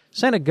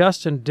 St.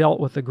 Augustine dealt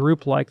with a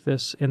group like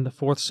this in the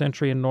 4th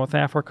century in North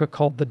Africa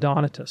called the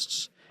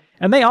Donatists.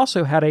 And they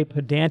also had a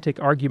pedantic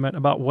argument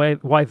about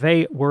why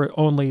they were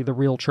only the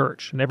real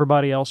church, and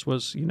everybody else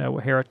was,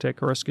 a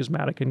heretic or a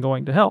schismatic and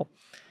going to hell.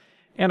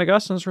 And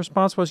Augustine's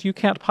response was, you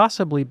can't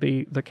possibly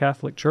be the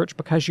Catholic Church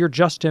because you're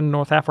just in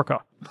North Africa.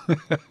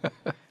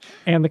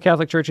 And the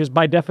Catholic Church is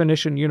by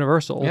definition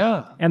universal.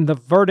 Yeah. And the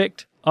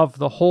verdict of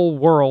the whole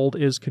world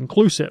is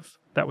conclusive.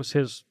 That was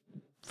his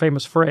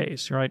famous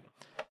phrase, right?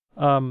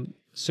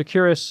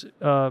 Securus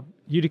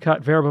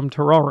judicat verbum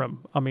terrarum.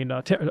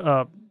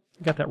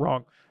 Got that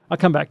wrong. I'll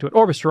come back to it.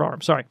 Orbis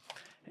terrarum, sorry.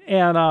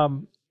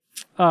 And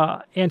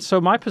so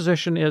my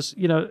position is,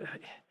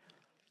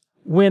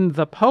 when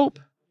the Pope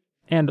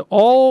and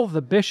all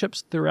the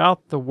bishops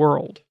throughout the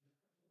world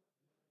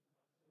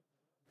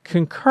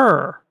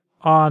concur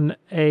on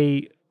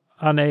a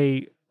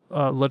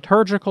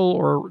liturgical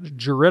or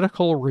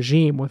juridical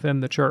regime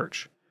within the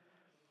Church,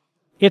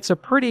 it's a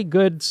pretty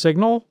good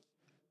signal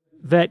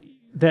that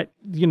the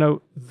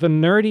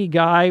nerdy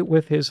guy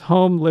with his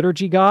home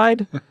liturgy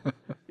guide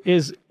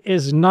is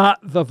not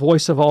the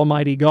voice of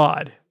Almighty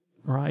God,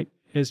 right?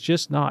 It's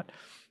just not.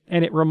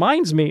 And it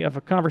reminds me of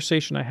a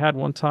conversation I had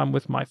one time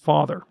with my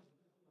father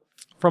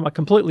from a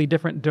completely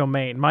different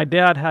domain. My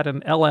dad had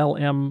an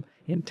LLM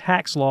in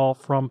tax law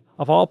from,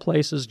 of all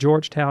places,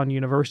 Georgetown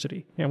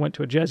University. He went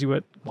to a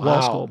Jesuit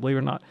law school, believe it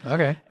or not.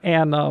 Okay.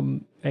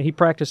 And he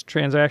practiced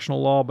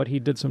transactional law, but he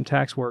did some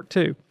tax work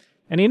too.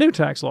 And he knew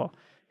tax law.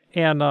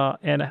 And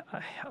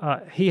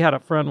he had a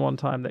friend one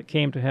time that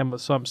came to him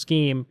with some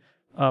scheme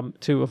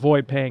to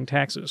avoid paying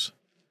taxes.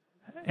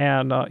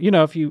 And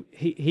if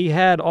he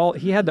had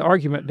the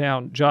argument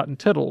down jot and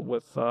tittle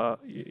with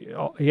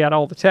he had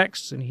all the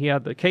texts and he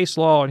had the case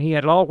law and he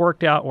had it all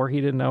worked out where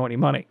he didn't owe any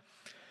money.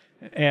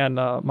 And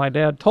my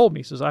dad told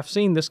me, he says, I've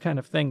seen this kind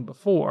of thing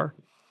before,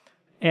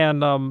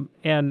 and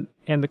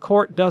the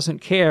court doesn't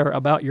care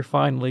about your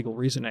fine legal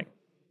reasoning.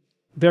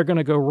 They're going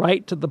to go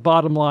right to the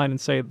bottom line and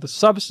say the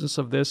substance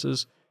of this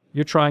is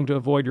you're trying to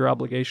avoid your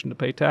obligation to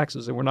pay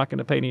taxes, and we're not going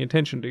to pay any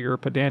attention to your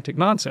pedantic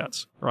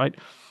nonsense, right?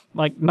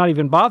 Like, not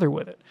even bother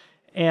with it.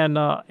 And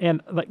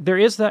like there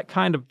is that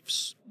kind of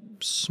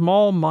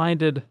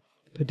small-minded,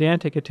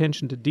 pedantic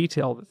attention to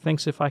detail that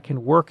thinks if I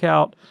can work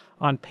out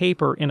on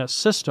paper in a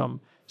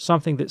system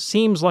something that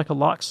seems like a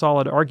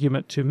lock-solid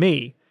argument to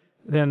me,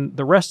 then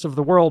the rest of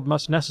the world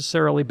must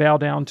necessarily bow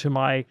down to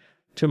my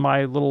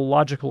little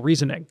logical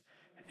reasoning.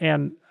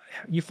 And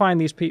you find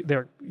these people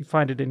there. You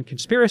find it in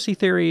conspiracy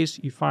theories.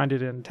 You find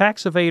it in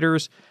tax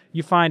evaders.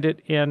 You find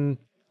it in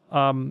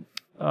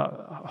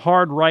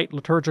hard right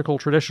liturgical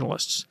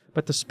traditionalists.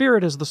 But the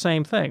spirit is the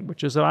same thing,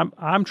 which is that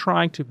I'm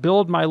trying to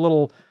build my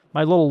little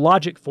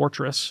logic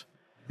fortress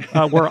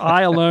where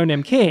I alone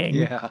am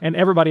king, and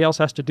everybody else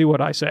has to do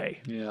what I say.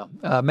 Yeah,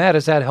 Matt,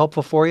 is that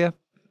helpful for you?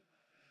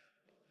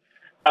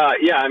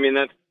 Yeah, I mean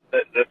that's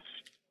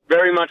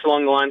very much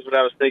along the lines of what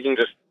I was thinking.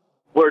 Just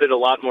worded a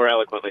lot more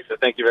eloquently. So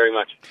thank you very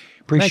much.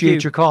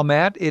 Appreciate your call,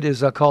 Matt. It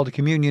is a call to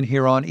communion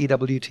here on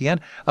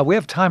EWTN. We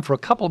have time for a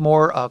couple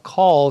more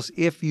calls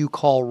if you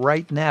call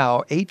right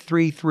now,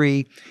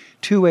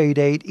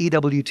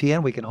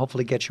 833-288-EWTN. We can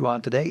hopefully get you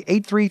on today.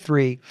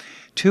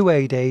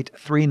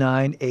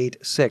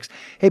 833-288-3986.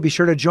 Hey, be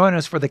sure to join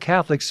us for the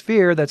Catholic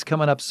Sphere. That's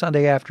coming up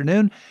Sunday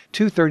afternoon,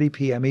 2:30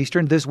 p.m.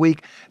 Eastern. This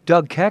week,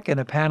 Doug Keck and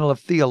a panel of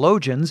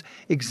theologians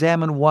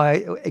examining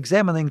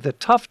the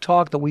tough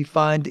talk that we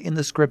find in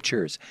the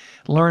Scriptures.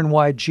 Learn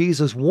why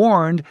Jesus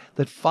warned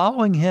that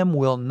following him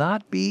will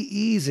not be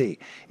easy,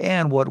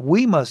 and what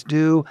we must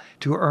do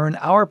to earn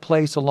our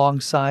place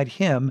alongside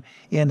him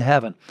in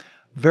heaven.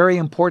 Very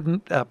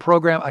important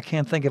program. I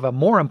can't think of a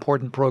more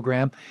important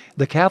program.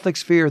 The Catholic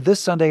Sphere this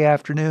Sunday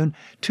afternoon,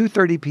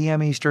 2:30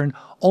 p.m. Eastern,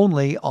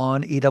 only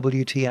on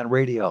EWTN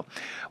Radio.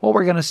 Well,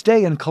 we're going to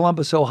stay in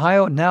Columbus,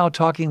 Ohio, now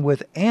talking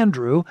with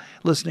Andrew,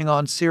 listening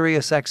on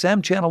Sirius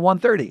XM, Channel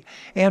 130.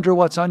 Andrew,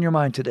 what's on your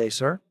mind today,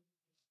 sir?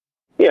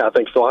 Yeah,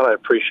 thanks a lot. I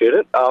appreciate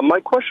it. My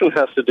question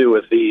has to do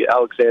with the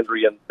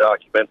Alexandrian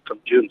document from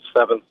June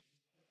 7th.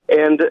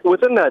 And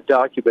within that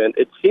document,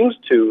 it seems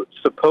to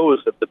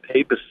suppose that the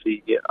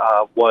papacy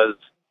was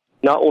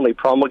not only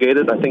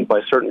promulgated, I think,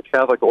 by certain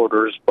Catholic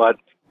orders, but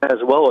as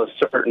well as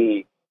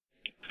certain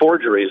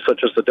forgeries,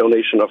 such as the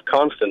donation of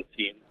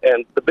Constantine.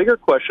 And the bigger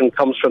question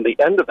comes from the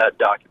end of that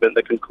document.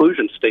 The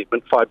conclusion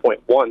statement,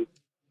 5.1,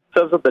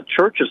 says that the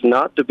church is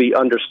not to be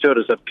understood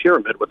as a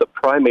pyramid with a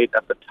primate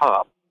at the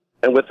top.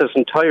 And with this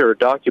entire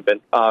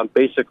document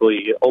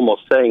basically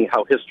almost saying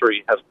how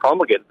history has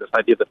promulgated this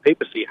idea of the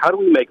papacy, how do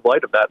we make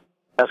light of that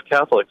as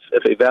Catholics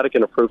if a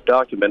Vatican-approved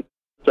document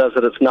says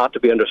that it's not to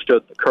be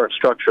understood the current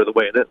structure the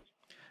way it is?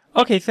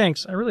 Okay,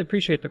 thanks. I really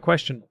appreciate the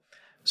question.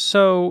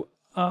 So,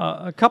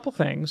 a couple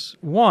things.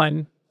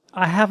 One,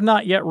 I have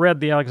not yet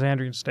read the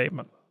Alexandrian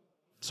statement,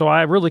 so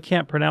I really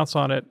can't pronounce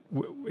on it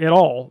at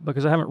all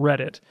because I haven't read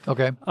it.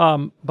 Okay.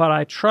 But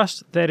I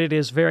trust that it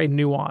is very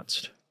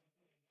nuanced.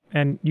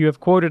 And you have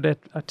quoted a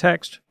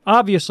text,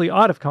 obviously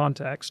out of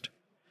context,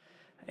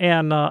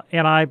 and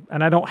I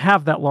don't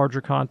have that larger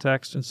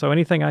context, and so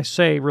anything I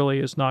say really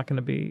is not going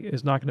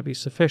to be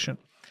sufficient.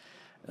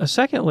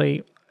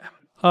 Secondly,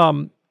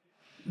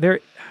 there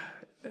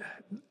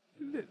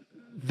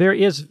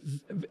is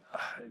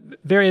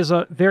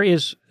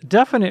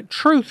definite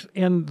truth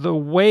in the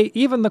way,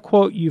 even the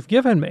quote you've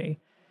given me,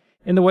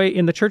 in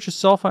the Church's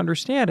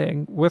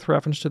self-understanding with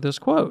reference to this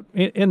quote,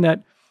 in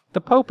that the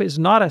Pope is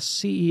not a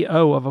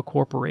CEO of a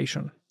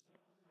corporation,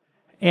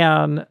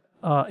 and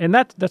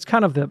that's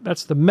kind of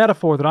the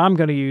metaphor that I'm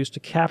going to use to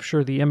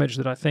capture the image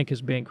that I think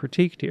is being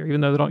critiqued here. Even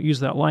though they don't use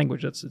that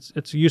language,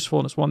 it's useful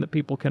and it's one that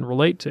people can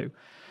relate to.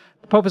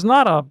 The Pope is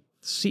not a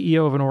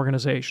CEO of an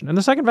organization, and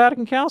the Second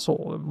Vatican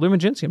Council, Lumen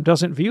Gentium,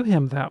 doesn't view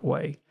him that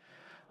way,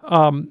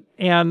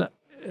 and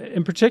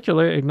in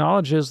particular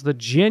acknowledges the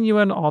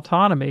genuine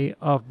autonomy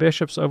of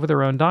bishops over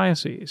their own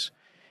diocese.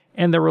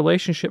 And the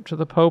relationship to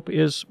the Pope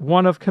is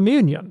one of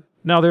communion.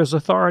 Now, there's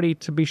authority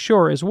to be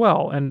sure as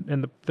well,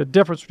 and the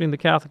difference between the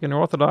Catholic and the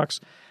Orthodox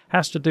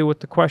has to do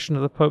with the question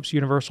of the Pope's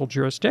universal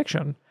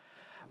jurisdiction.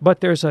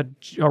 But there's a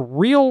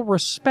real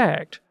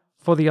respect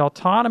for the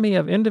autonomy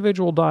of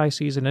individual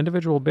dioceses and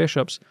individual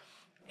bishops,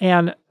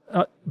 and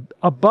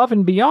above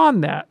and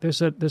beyond that,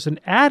 there's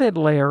an added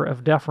layer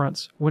of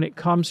deference when it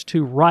comes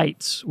to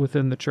rites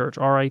within the Church,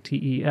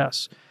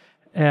 rites.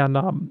 And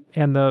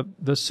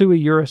the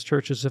sui juris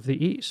churches of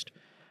the East.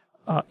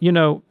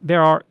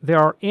 There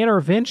are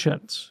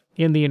interventions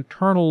in the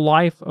internal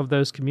life of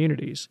those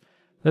communities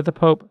that the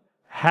Pope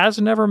has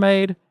never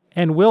made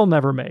and will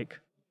never make,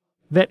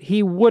 that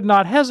he would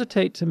not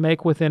hesitate to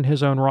make within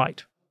his own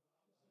right.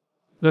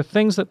 The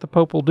things that the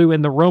Pope will do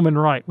in the Roman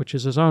Rite, which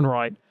is his own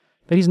rite,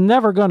 that he's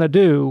never going to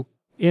do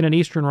in an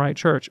Eastern Rite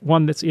church,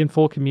 one that's in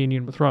full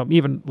communion with Rome.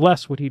 Even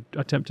less would he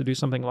attempt to do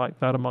something like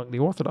that among the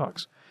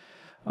Orthodox.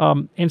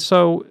 And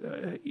so,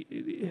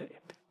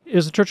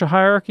 is the Church a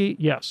hierarchy?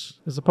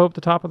 Yes. Is the Pope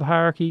the top of the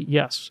hierarchy?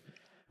 Yes.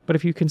 But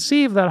if you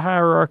conceive that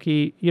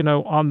hierarchy,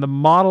 on the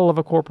model of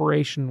a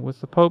corporation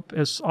with the Pope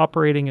as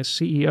operating as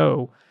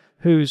CEO,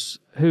 whose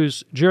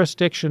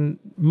jurisdiction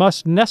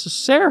must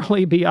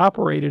necessarily be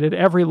operated at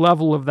every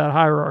level of that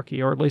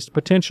hierarchy, or at least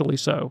potentially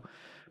so,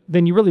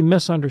 then you really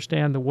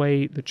misunderstand the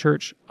way the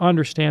Church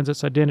understands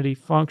its identity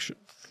function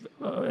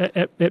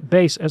at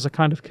base as a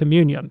kind of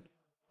communion.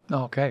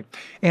 Okay.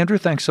 Andrew,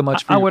 thanks so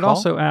much for your call. I would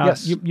also add,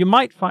 yes. you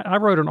might find, I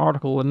wrote an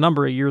article a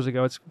number of years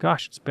ago. It's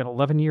been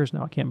 11 years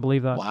now. I can't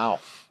believe that. Wow.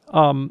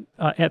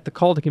 At the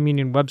Call to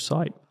Communion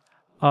website,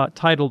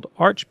 titled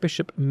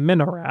Archbishop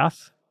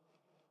Minarath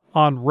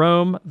on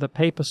Rome, the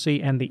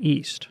Papacy, and the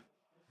East.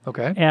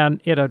 Okay.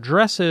 And it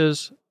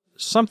addresses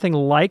something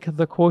like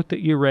the quote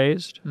that you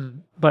raised,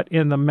 but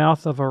in the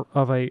mouth of a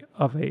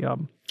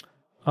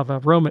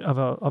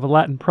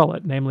Latin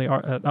prelate, namely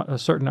a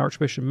certain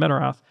Archbishop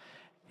Minarath,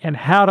 and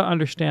how to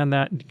understand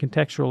that and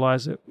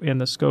contextualize it in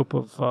the scope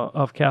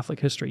of Catholic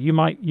history. You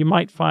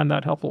might find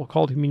that helpful.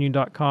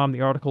 CallToCommunion.com,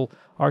 the article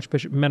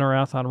Archbishop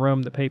Minarath on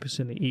Rome, the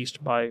Papacy in the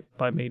East by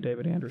me,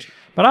 David Andrews.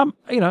 But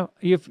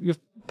you've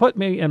put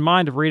me in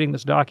mind of reading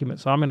this document,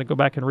 so I'm going to go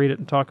back and read it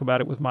and talk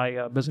about it with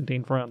my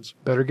Byzantine friends.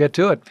 Better get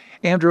to it.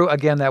 Andrew,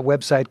 again, that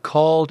website,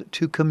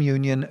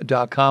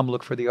 calledtocommunion.com.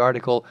 Look for the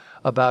article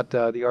about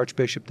the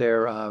Archbishop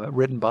there,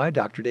 written by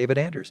Dr. David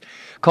Anders.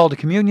 Call to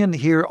Communion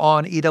here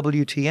on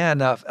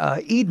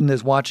EWTN. Eden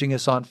is watching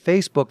us on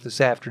Facebook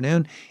this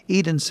afternoon.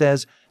 Eden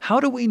says,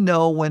 how do we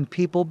know when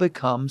people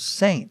become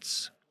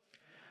saints?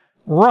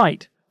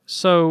 Right.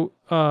 So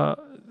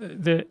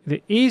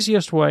the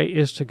easiest way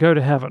is to go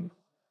to heaven.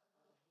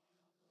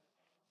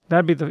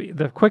 That'd be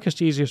the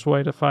quickest, easiest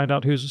way to find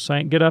out who's a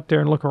saint. Get up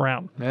there and look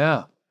around.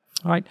 Yeah.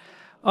 All right.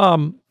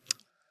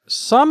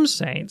 Some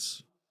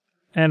saints,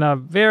 and a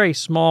very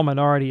small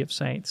minority of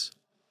saints,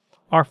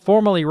 are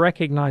formally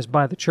recognized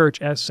by the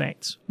church as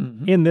saints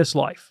in this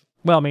life.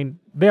 Well, I mean,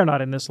 they're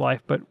not in this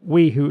life, but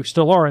we who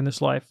still are in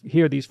this life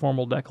hear these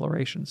formal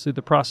declarations through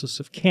the process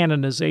of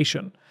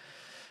canonization.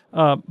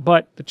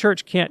 But the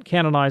church can't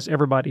canonize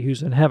everybody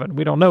who's in heaven.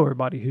 We don't know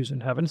everybody who's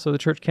in heaven, so the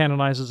church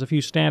canonizes a few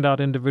standout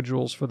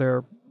individuals for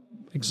their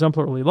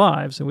exemplary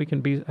lives, and we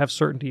can have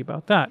certainty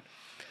about that.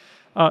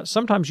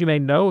 Sometimes you may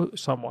know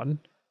someone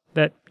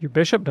that your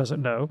bishop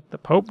doesn't know, the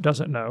Pope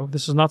doesn't know.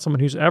 This is not someone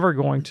who's ever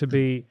going to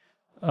be,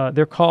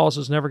 their cause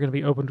is never going to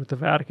be opened with the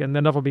Vatican.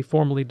 They'll never be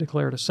formally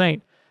declared a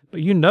saint. But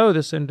you know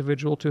this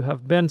individual to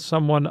have been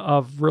someone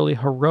of really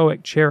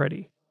heroic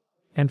charity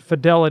and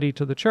fidelity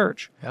to the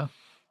church. Yeah.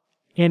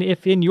 And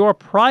if in your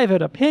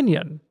private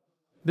opinion,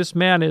 this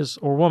man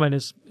or woman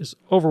is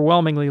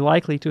overwhelmingly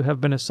likely to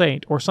have been a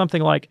saint, or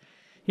something like,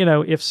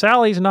 if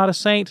Sally's not a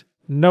saint,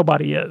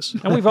 nobody is.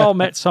 And we've all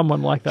met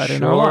someone like that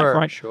in our life,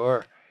 right?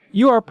 Sure.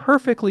 You are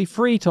perfectly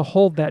free to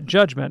hold that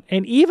judgment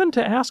and even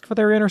to ask for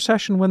their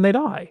intercession when they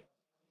die.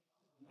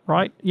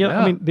 Right?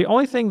 I mean, the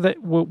only thing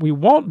that we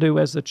won't do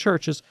as the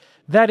church is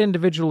that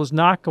individual is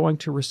not going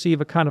to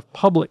receive a kind of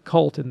public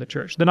cult in the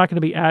church. They're not going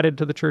to be added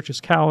to the church's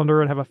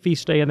calendar and have a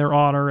feast day in their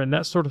honor and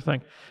that sort of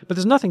thing. But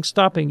there's nothing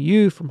stopping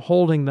you from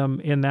holding them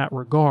in that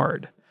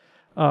regard.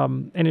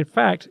 And in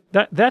fact,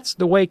 that's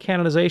the way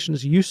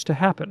canonizations used to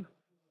happen.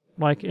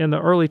 Like in the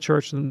early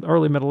church and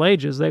early Middle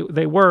Ages,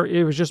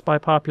 it was just by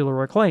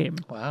popular acclaim.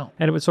 Wow.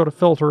 And it would sort of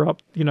filter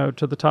up,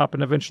 to the top,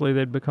 and eventually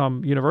they'd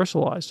become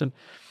universalized. And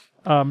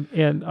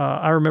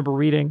I remember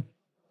reading,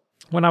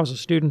 when I was a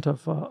student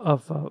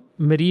of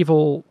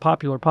medieval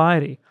popular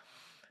piety,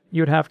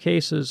 you would have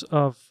cases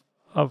of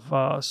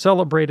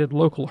celebrated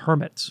local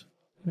hermits.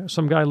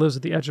 Some guy lives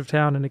at the edge of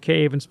town in a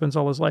cave and spends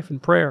all his life in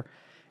prayer.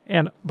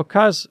 And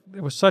because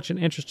there was such an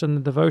interest in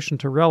the devotion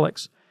to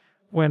relics,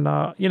 when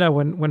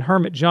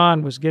Hermit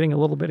John was getting a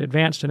little bit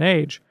advanced in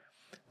age,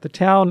 the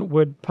town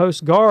would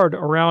post guard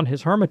around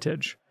his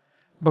hermitage,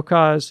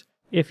 because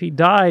if he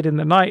died in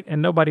the night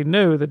and nobody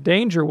knew, the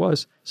danger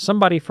was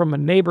somebody from a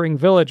neighboring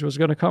village was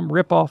going to come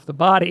rip off the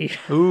body.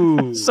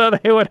 Ooh. So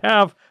they'd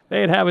have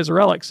his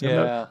relics.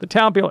 Yeah. And the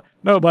town people,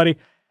 no, buddy,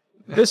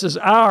 this is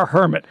our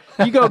hermit.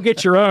 You go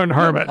get your own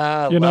hermit.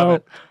 Love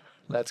it.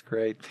 That's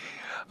great.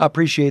 I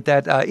appreciate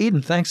that.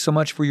 Eden, thanks so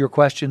much for your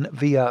question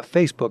via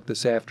Facebook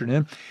this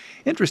afternoon.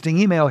 Interesting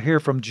email here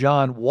from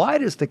John. Why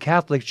does the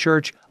Catholic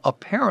Church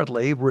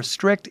apparently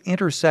restrict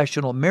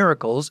intercessional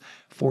miracles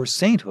for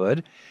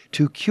sainthood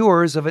to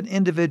cures of an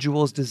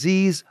individual's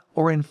disease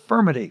or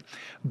infirmity?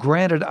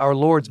 Granted, our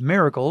Lord's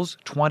miracles,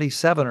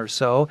 27 or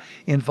so,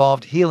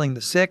 involved healing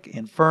the sick,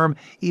 infirm,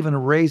 even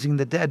raising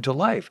the dead to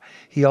life.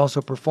 He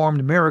also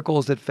performed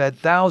miracles that fed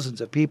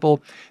thousands of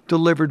people,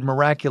 delivered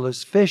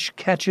miraculous fish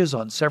catches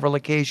on several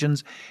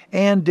occasions,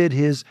 and did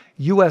his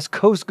U.S.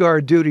 Coast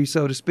Guard duty,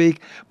 so to speak,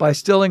 by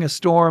stilling a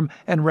storm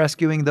and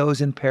rescuing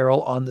those in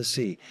peril on the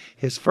sea.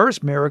 His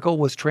first miracle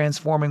was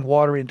transforming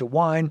water into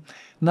wine,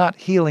 not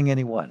healing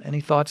anyone.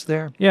 Any thoughts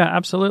there? Yeah,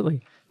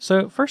 absolutely.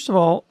 So first of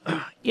all,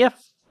 if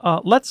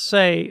let's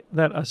say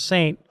that a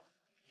saint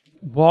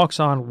walks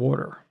on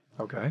water.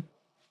 Okay.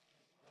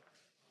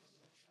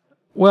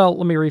 Well,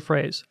 let me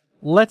rephrase.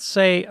 Let's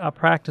say a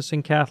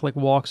practicing Catholic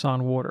walks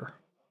on water.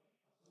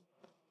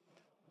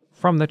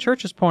 From the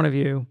Church's point of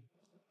view,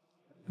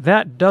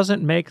 that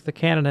doesn't make the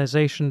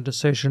canonization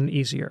decision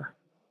easier.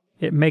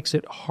 It makes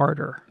it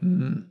harder.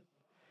 Mm-hmm.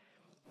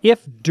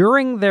 If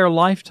during their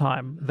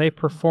lifetime they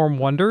perform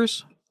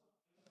wonders,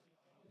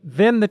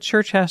 then the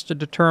Church has to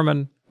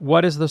determine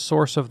what is the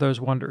source of those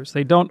wonders.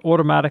 They don't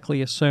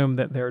automatically assume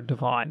that they're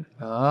divine.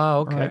 Oh,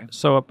 okay. Right?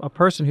 So a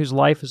person whose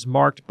life is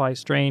marked by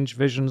strange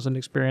visions and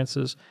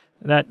experiences,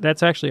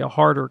 that's actually a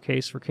harder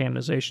case for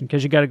canonization,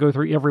 because you got to go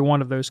through every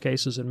one of those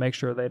cases and make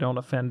sure they don't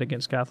offend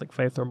against Catholic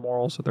faith or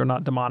morals, or they're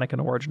not demonic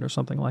in origin or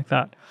something like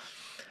that.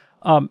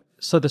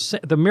 So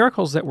the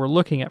miracles that we're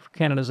looking at for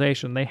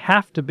canonization, they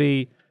have to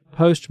be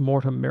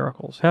post-mortem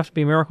miracles, have to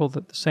be miracles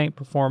that the saint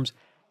performs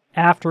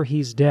after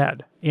he's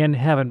dead in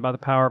heaven by the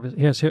power of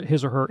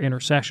his or her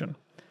intercession.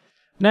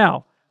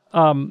 Now,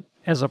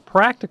 as a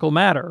practical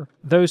matter,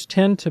 those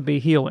tend to be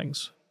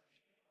healings.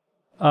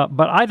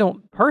 But I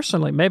don't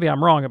personally, maybe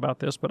I'm wrong about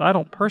this, but I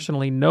don't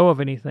personally know of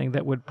anything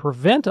that would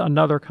prevent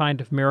another kind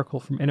of miracle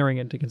from entering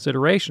into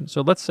consideration.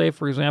 So let's say,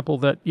 for example,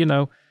 that,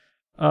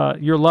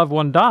 your loved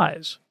one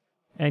dies,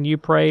 and you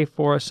pray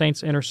for a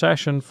saint's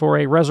intercession for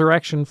a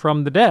resurrection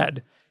from the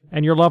dead,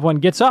 and your loved one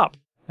gets up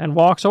and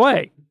walks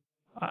away,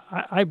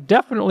 I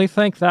definitely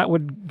think that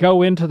would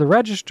go into the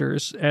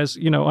registers as,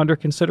 under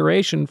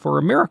consideration for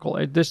a miracle.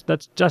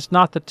 That's just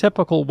not the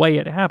typical way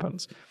it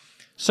happens.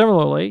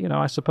 Similarly,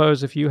 I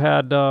suppose if you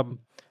had,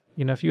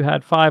 if you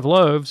had 5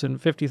 loaves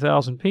and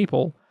 50,000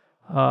 people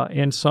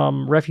in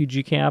some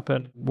refugee camp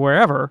and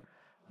wherever,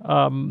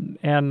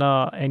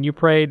 and you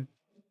prayed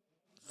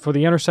for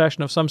the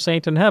intercession of some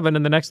saint in heaven,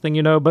 and the next thing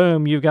you know,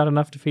 boom, you've got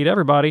enough to feed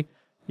everybody.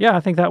 Yeah,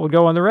 I think that would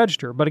go on the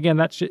register. But again,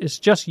 it's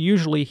just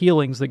usually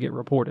healings that get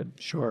reported.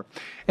 Sure.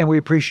 And we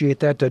appreciate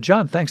that.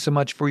 John, thanks so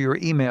much for your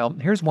email.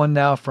 Here's one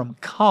now from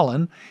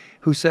Colin,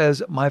 who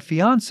says, my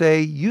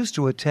fiancée used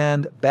to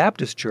attend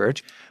Baptist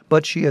church,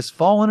 but she has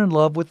fallen in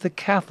love with the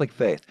Catholic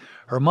faith.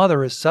 Her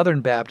mother is Southern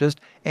Baptist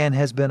and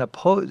has been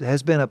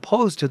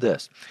opposed to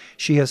this.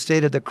 She has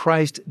stated that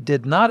Christ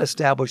did not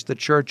establish the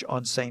church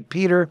on St.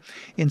 Peter,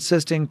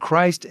 insisting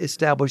Christ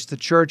established the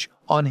church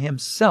on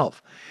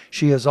himself.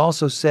 She has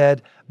also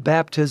said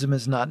baptism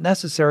is not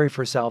necessary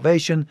for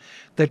salvation,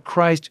 that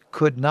Christ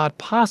could not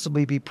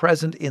possibly be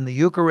present in the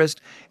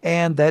Eucharist,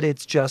 and that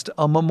it's just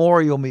a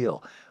memorial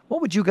meal. What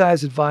would you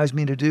guys advise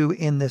me to do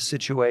in this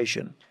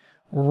situation?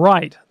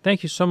 Right.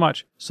 Thank you so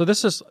much. So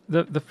this is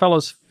the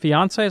fellow's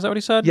fiancée, is that what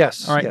he said?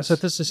 Yes. All right. Yes. So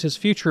this is his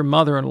future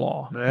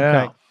mother-in-law.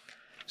 Yeah. Okay.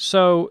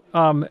 So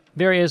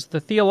there is the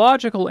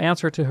theological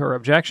answer to her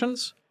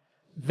objections.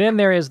 Then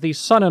there is the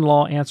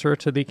son-in-law answer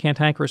to the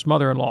cantankerous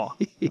mother-in-law.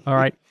 All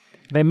right.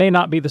 They may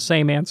not be the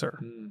same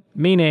answer,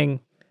 meaning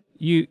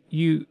you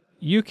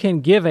can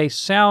give a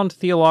sound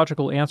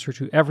theological answer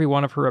to every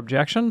one of her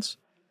objections.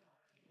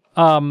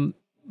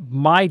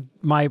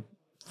 My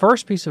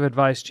first piece of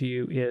advice to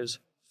you is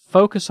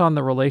focus on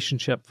the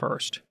relationship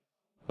first,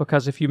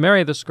 because if you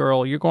marry this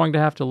girl, you're going to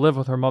have to live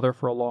with her mother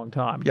for a long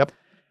time. Yep.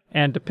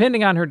 And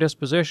depending on her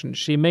disposition,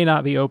 she may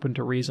not be open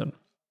to reason.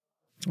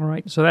 All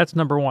right, so that's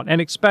number one.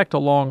 And expect a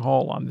long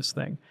haul on this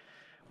thing.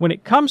 When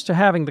it comes to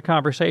having the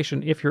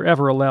conversation, if you're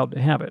ever allowed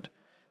to have it,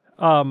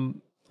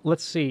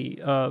 let's see.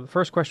 The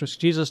first question was,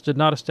 Jesus did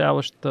not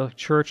establish the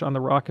church on the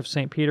rock of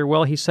St. Peter.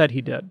 Well, he said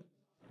he did.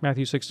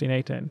 Matthew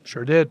 16:18.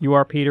 Sure did. You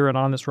are Peter, and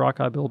on this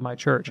rock I build my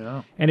church.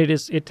 Yeah. And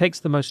it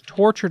takes the most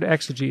tortured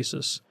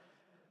exegesis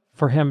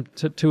for him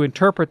to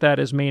interpret that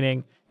as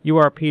meaning, you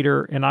are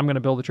Peter, and I'm going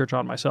to build the church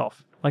on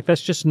myself. Like,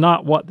 that's just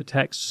not what the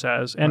text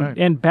says.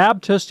 And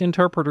Baptist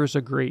interpreters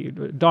agree.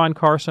 Don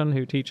Carson,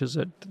 who teaches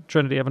at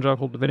Trinity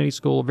Evangelical Divinity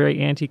School, a very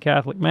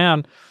anti-Catholic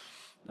man,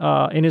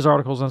 in his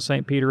articles on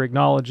St. Peter,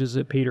 acknowledges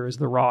that Peter is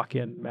the rock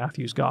in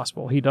Matthew's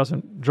gospel. He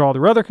doesn't draw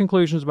the other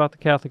conclusions about the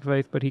Catholic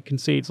faith, but he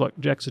concedes, look,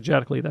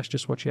 exegetically, that's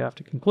just what you have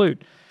to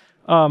conclude.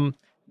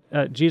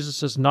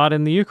 Jesus is not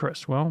in the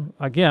Eucharist. Well,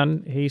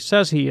 again, he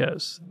says he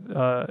is.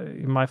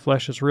 My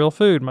flesh is real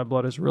food, my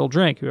blood is real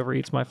drink. Whoever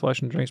eats my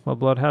flesh and drinks my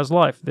blood has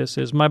life. This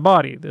is my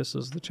body. This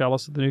is the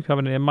chalice of the new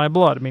covenant in my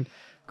blood. I mean,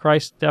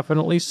 Christ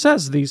definitely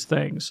says these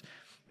things.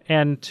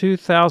 And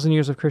 2,000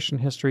 years of Christian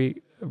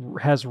history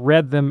has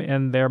read them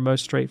in their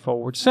most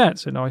straightforward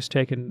sense and always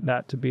taken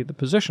that to be the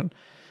position.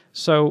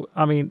 So,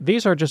 I mean,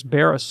 these are just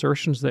bare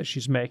assertions that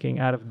she's making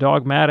out of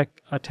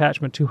dogmatic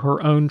attachment to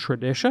her own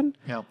tradition,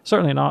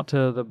 certainly not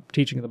to the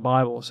teaching of the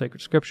Bible or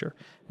sacred scripture.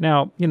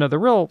 Now, the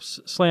real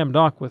slam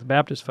dunk with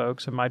Baptist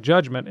folks, and my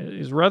judgment,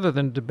 is rather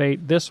than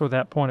debate this or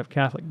that point of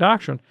Catholic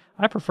doctrine,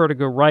 I prefer to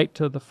go right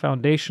to the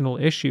foundational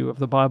issue of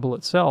the Bible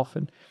itself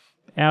and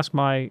ask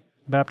my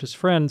Baptist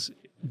friends,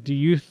 do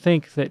you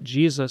think that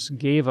Jesus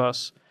gave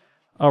us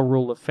a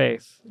rule of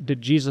faith?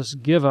 Did Jesus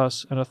give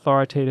us an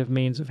authoritative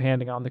means of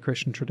handing on the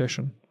Christian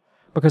tradition?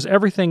 Because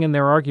everything in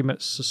their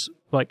argument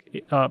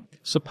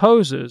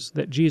supposes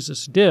that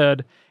Jesus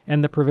did,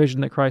 and the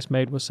provision that Christ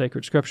made was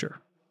sacred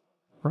scripture,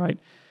 right?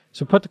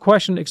 So put the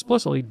question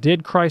explicitly,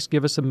 did Christ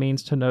give us a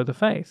means to know the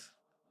faith?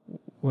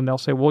 When they'll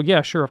say, well,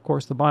 yeah, sure, of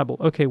course, the Bible.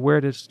 Okay,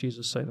 where does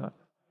Jesus say that?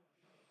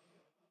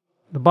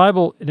 The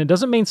Bible, and it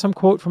doesn't mean some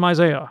quote from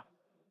Isaiah.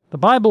 The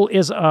Bible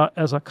is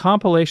as a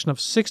compilation of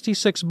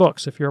 66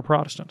 books, if you're a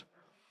Protestant.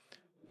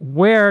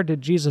 Where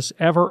did Jesus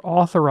ever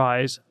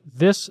authorize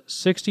this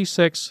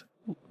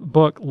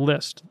 66-book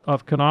list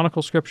of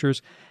canonical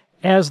scriptures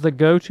as the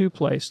go-to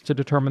place to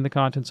determine the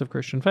contents of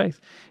Christian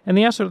faith? And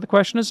the answer to the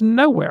question is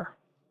nowhere.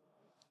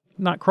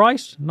 Not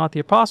Christ, not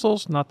the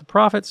apostles, not the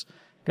prophets.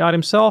 God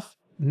himself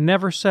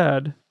never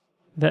said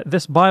that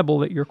this Bible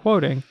that you're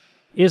quoting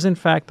is in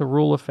fact the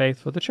rule of faith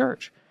for the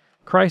church.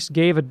 Christ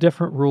gave a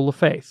different rule of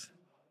faith.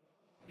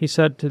 He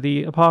said to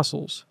the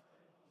apostles,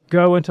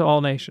 go into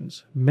all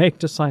nations, make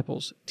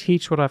disciples,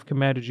 teach what I've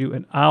commanded you,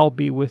 and I'll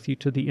be with you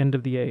to the end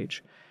of the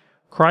age.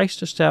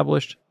 Christ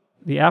established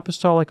the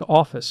apostolic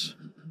office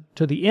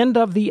to the end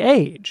of the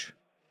age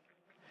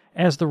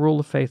as the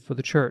rule of faith for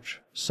the church.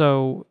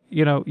 So,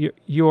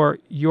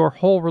 your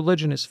whole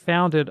religion is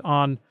founded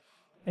on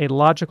a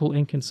logical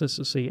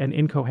inconsistency and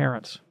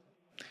incoherence.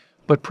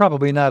 But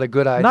probably not a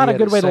good idea. Not a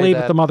good way to leave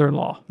that. with the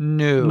mother-in-law.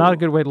 No. Not a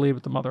good way to leave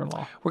with the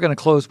mother-in-law. We're going to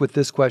close with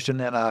this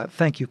question, and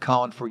thank you,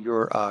 Colin, for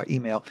your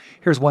email.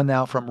 Here's one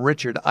now from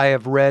Richard. I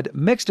have read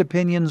mixed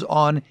opinions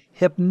on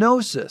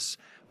hypnosis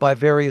by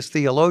various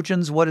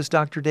theologians. What is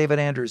Dr. David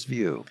Anders'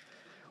 view?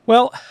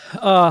 Well,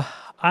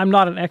 I'm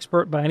not an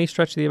expert by any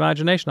stretch of the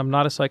imagination. I'm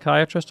not a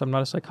psychiatrist. I'm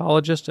not a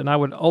psychologist, and I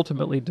would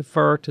ultimately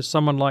defer to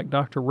someone like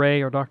Dr.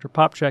 Ray or Dr.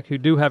 Popchak, who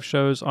do have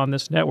shows on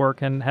this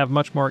network and have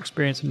much more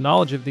experience and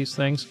knowledge of these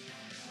things.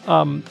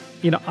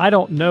 I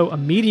don't know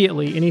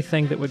immediately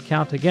anything that would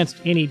count against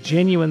any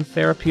genuine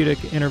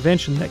therapeutic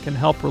intervention that can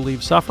help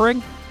relieve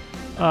suffering.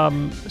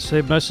 So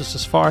hypnosis,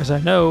 as far as I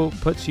know,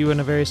 puts you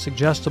in a very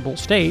suggestible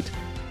state.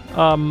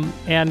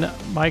 And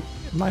my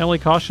only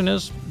caution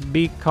is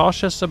be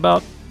cautious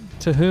about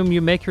to whom you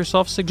make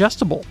yourself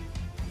suggestible.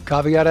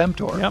 Caveat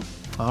emptor. Yep.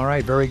 All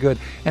right, very good.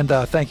 And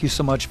thank you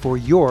so much for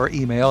your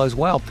email as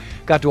well.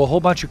 Got to a whole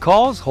bunch of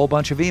calls, whole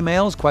bunch of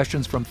emails,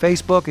 questions from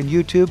Facebook and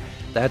YouTube.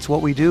 That's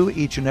what we do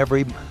each and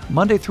every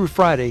Monday through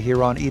Friday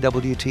here on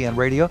EWTN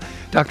Radio.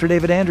 Dr.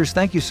 David Anders,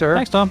 thank you, sir.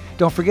 Thanks, Tom.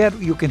 Don't forget,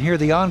 you can hear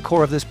the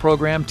encore of this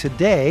program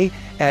today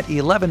at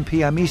 11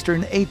 p.m.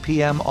 Eastern, 8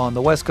 p.m. on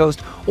the West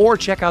Coast, or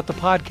check out the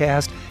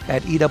podcast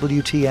at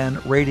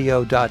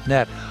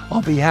EWTNradio.net.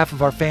 On behalf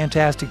of our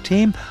fantastic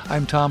team,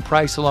 I'm Tom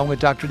Price along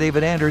with Dr.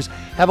 David Anders.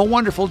 Have a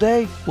wonderful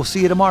day. We'll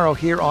see you tomorrow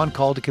here on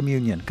Call to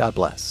Communion. God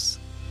bless.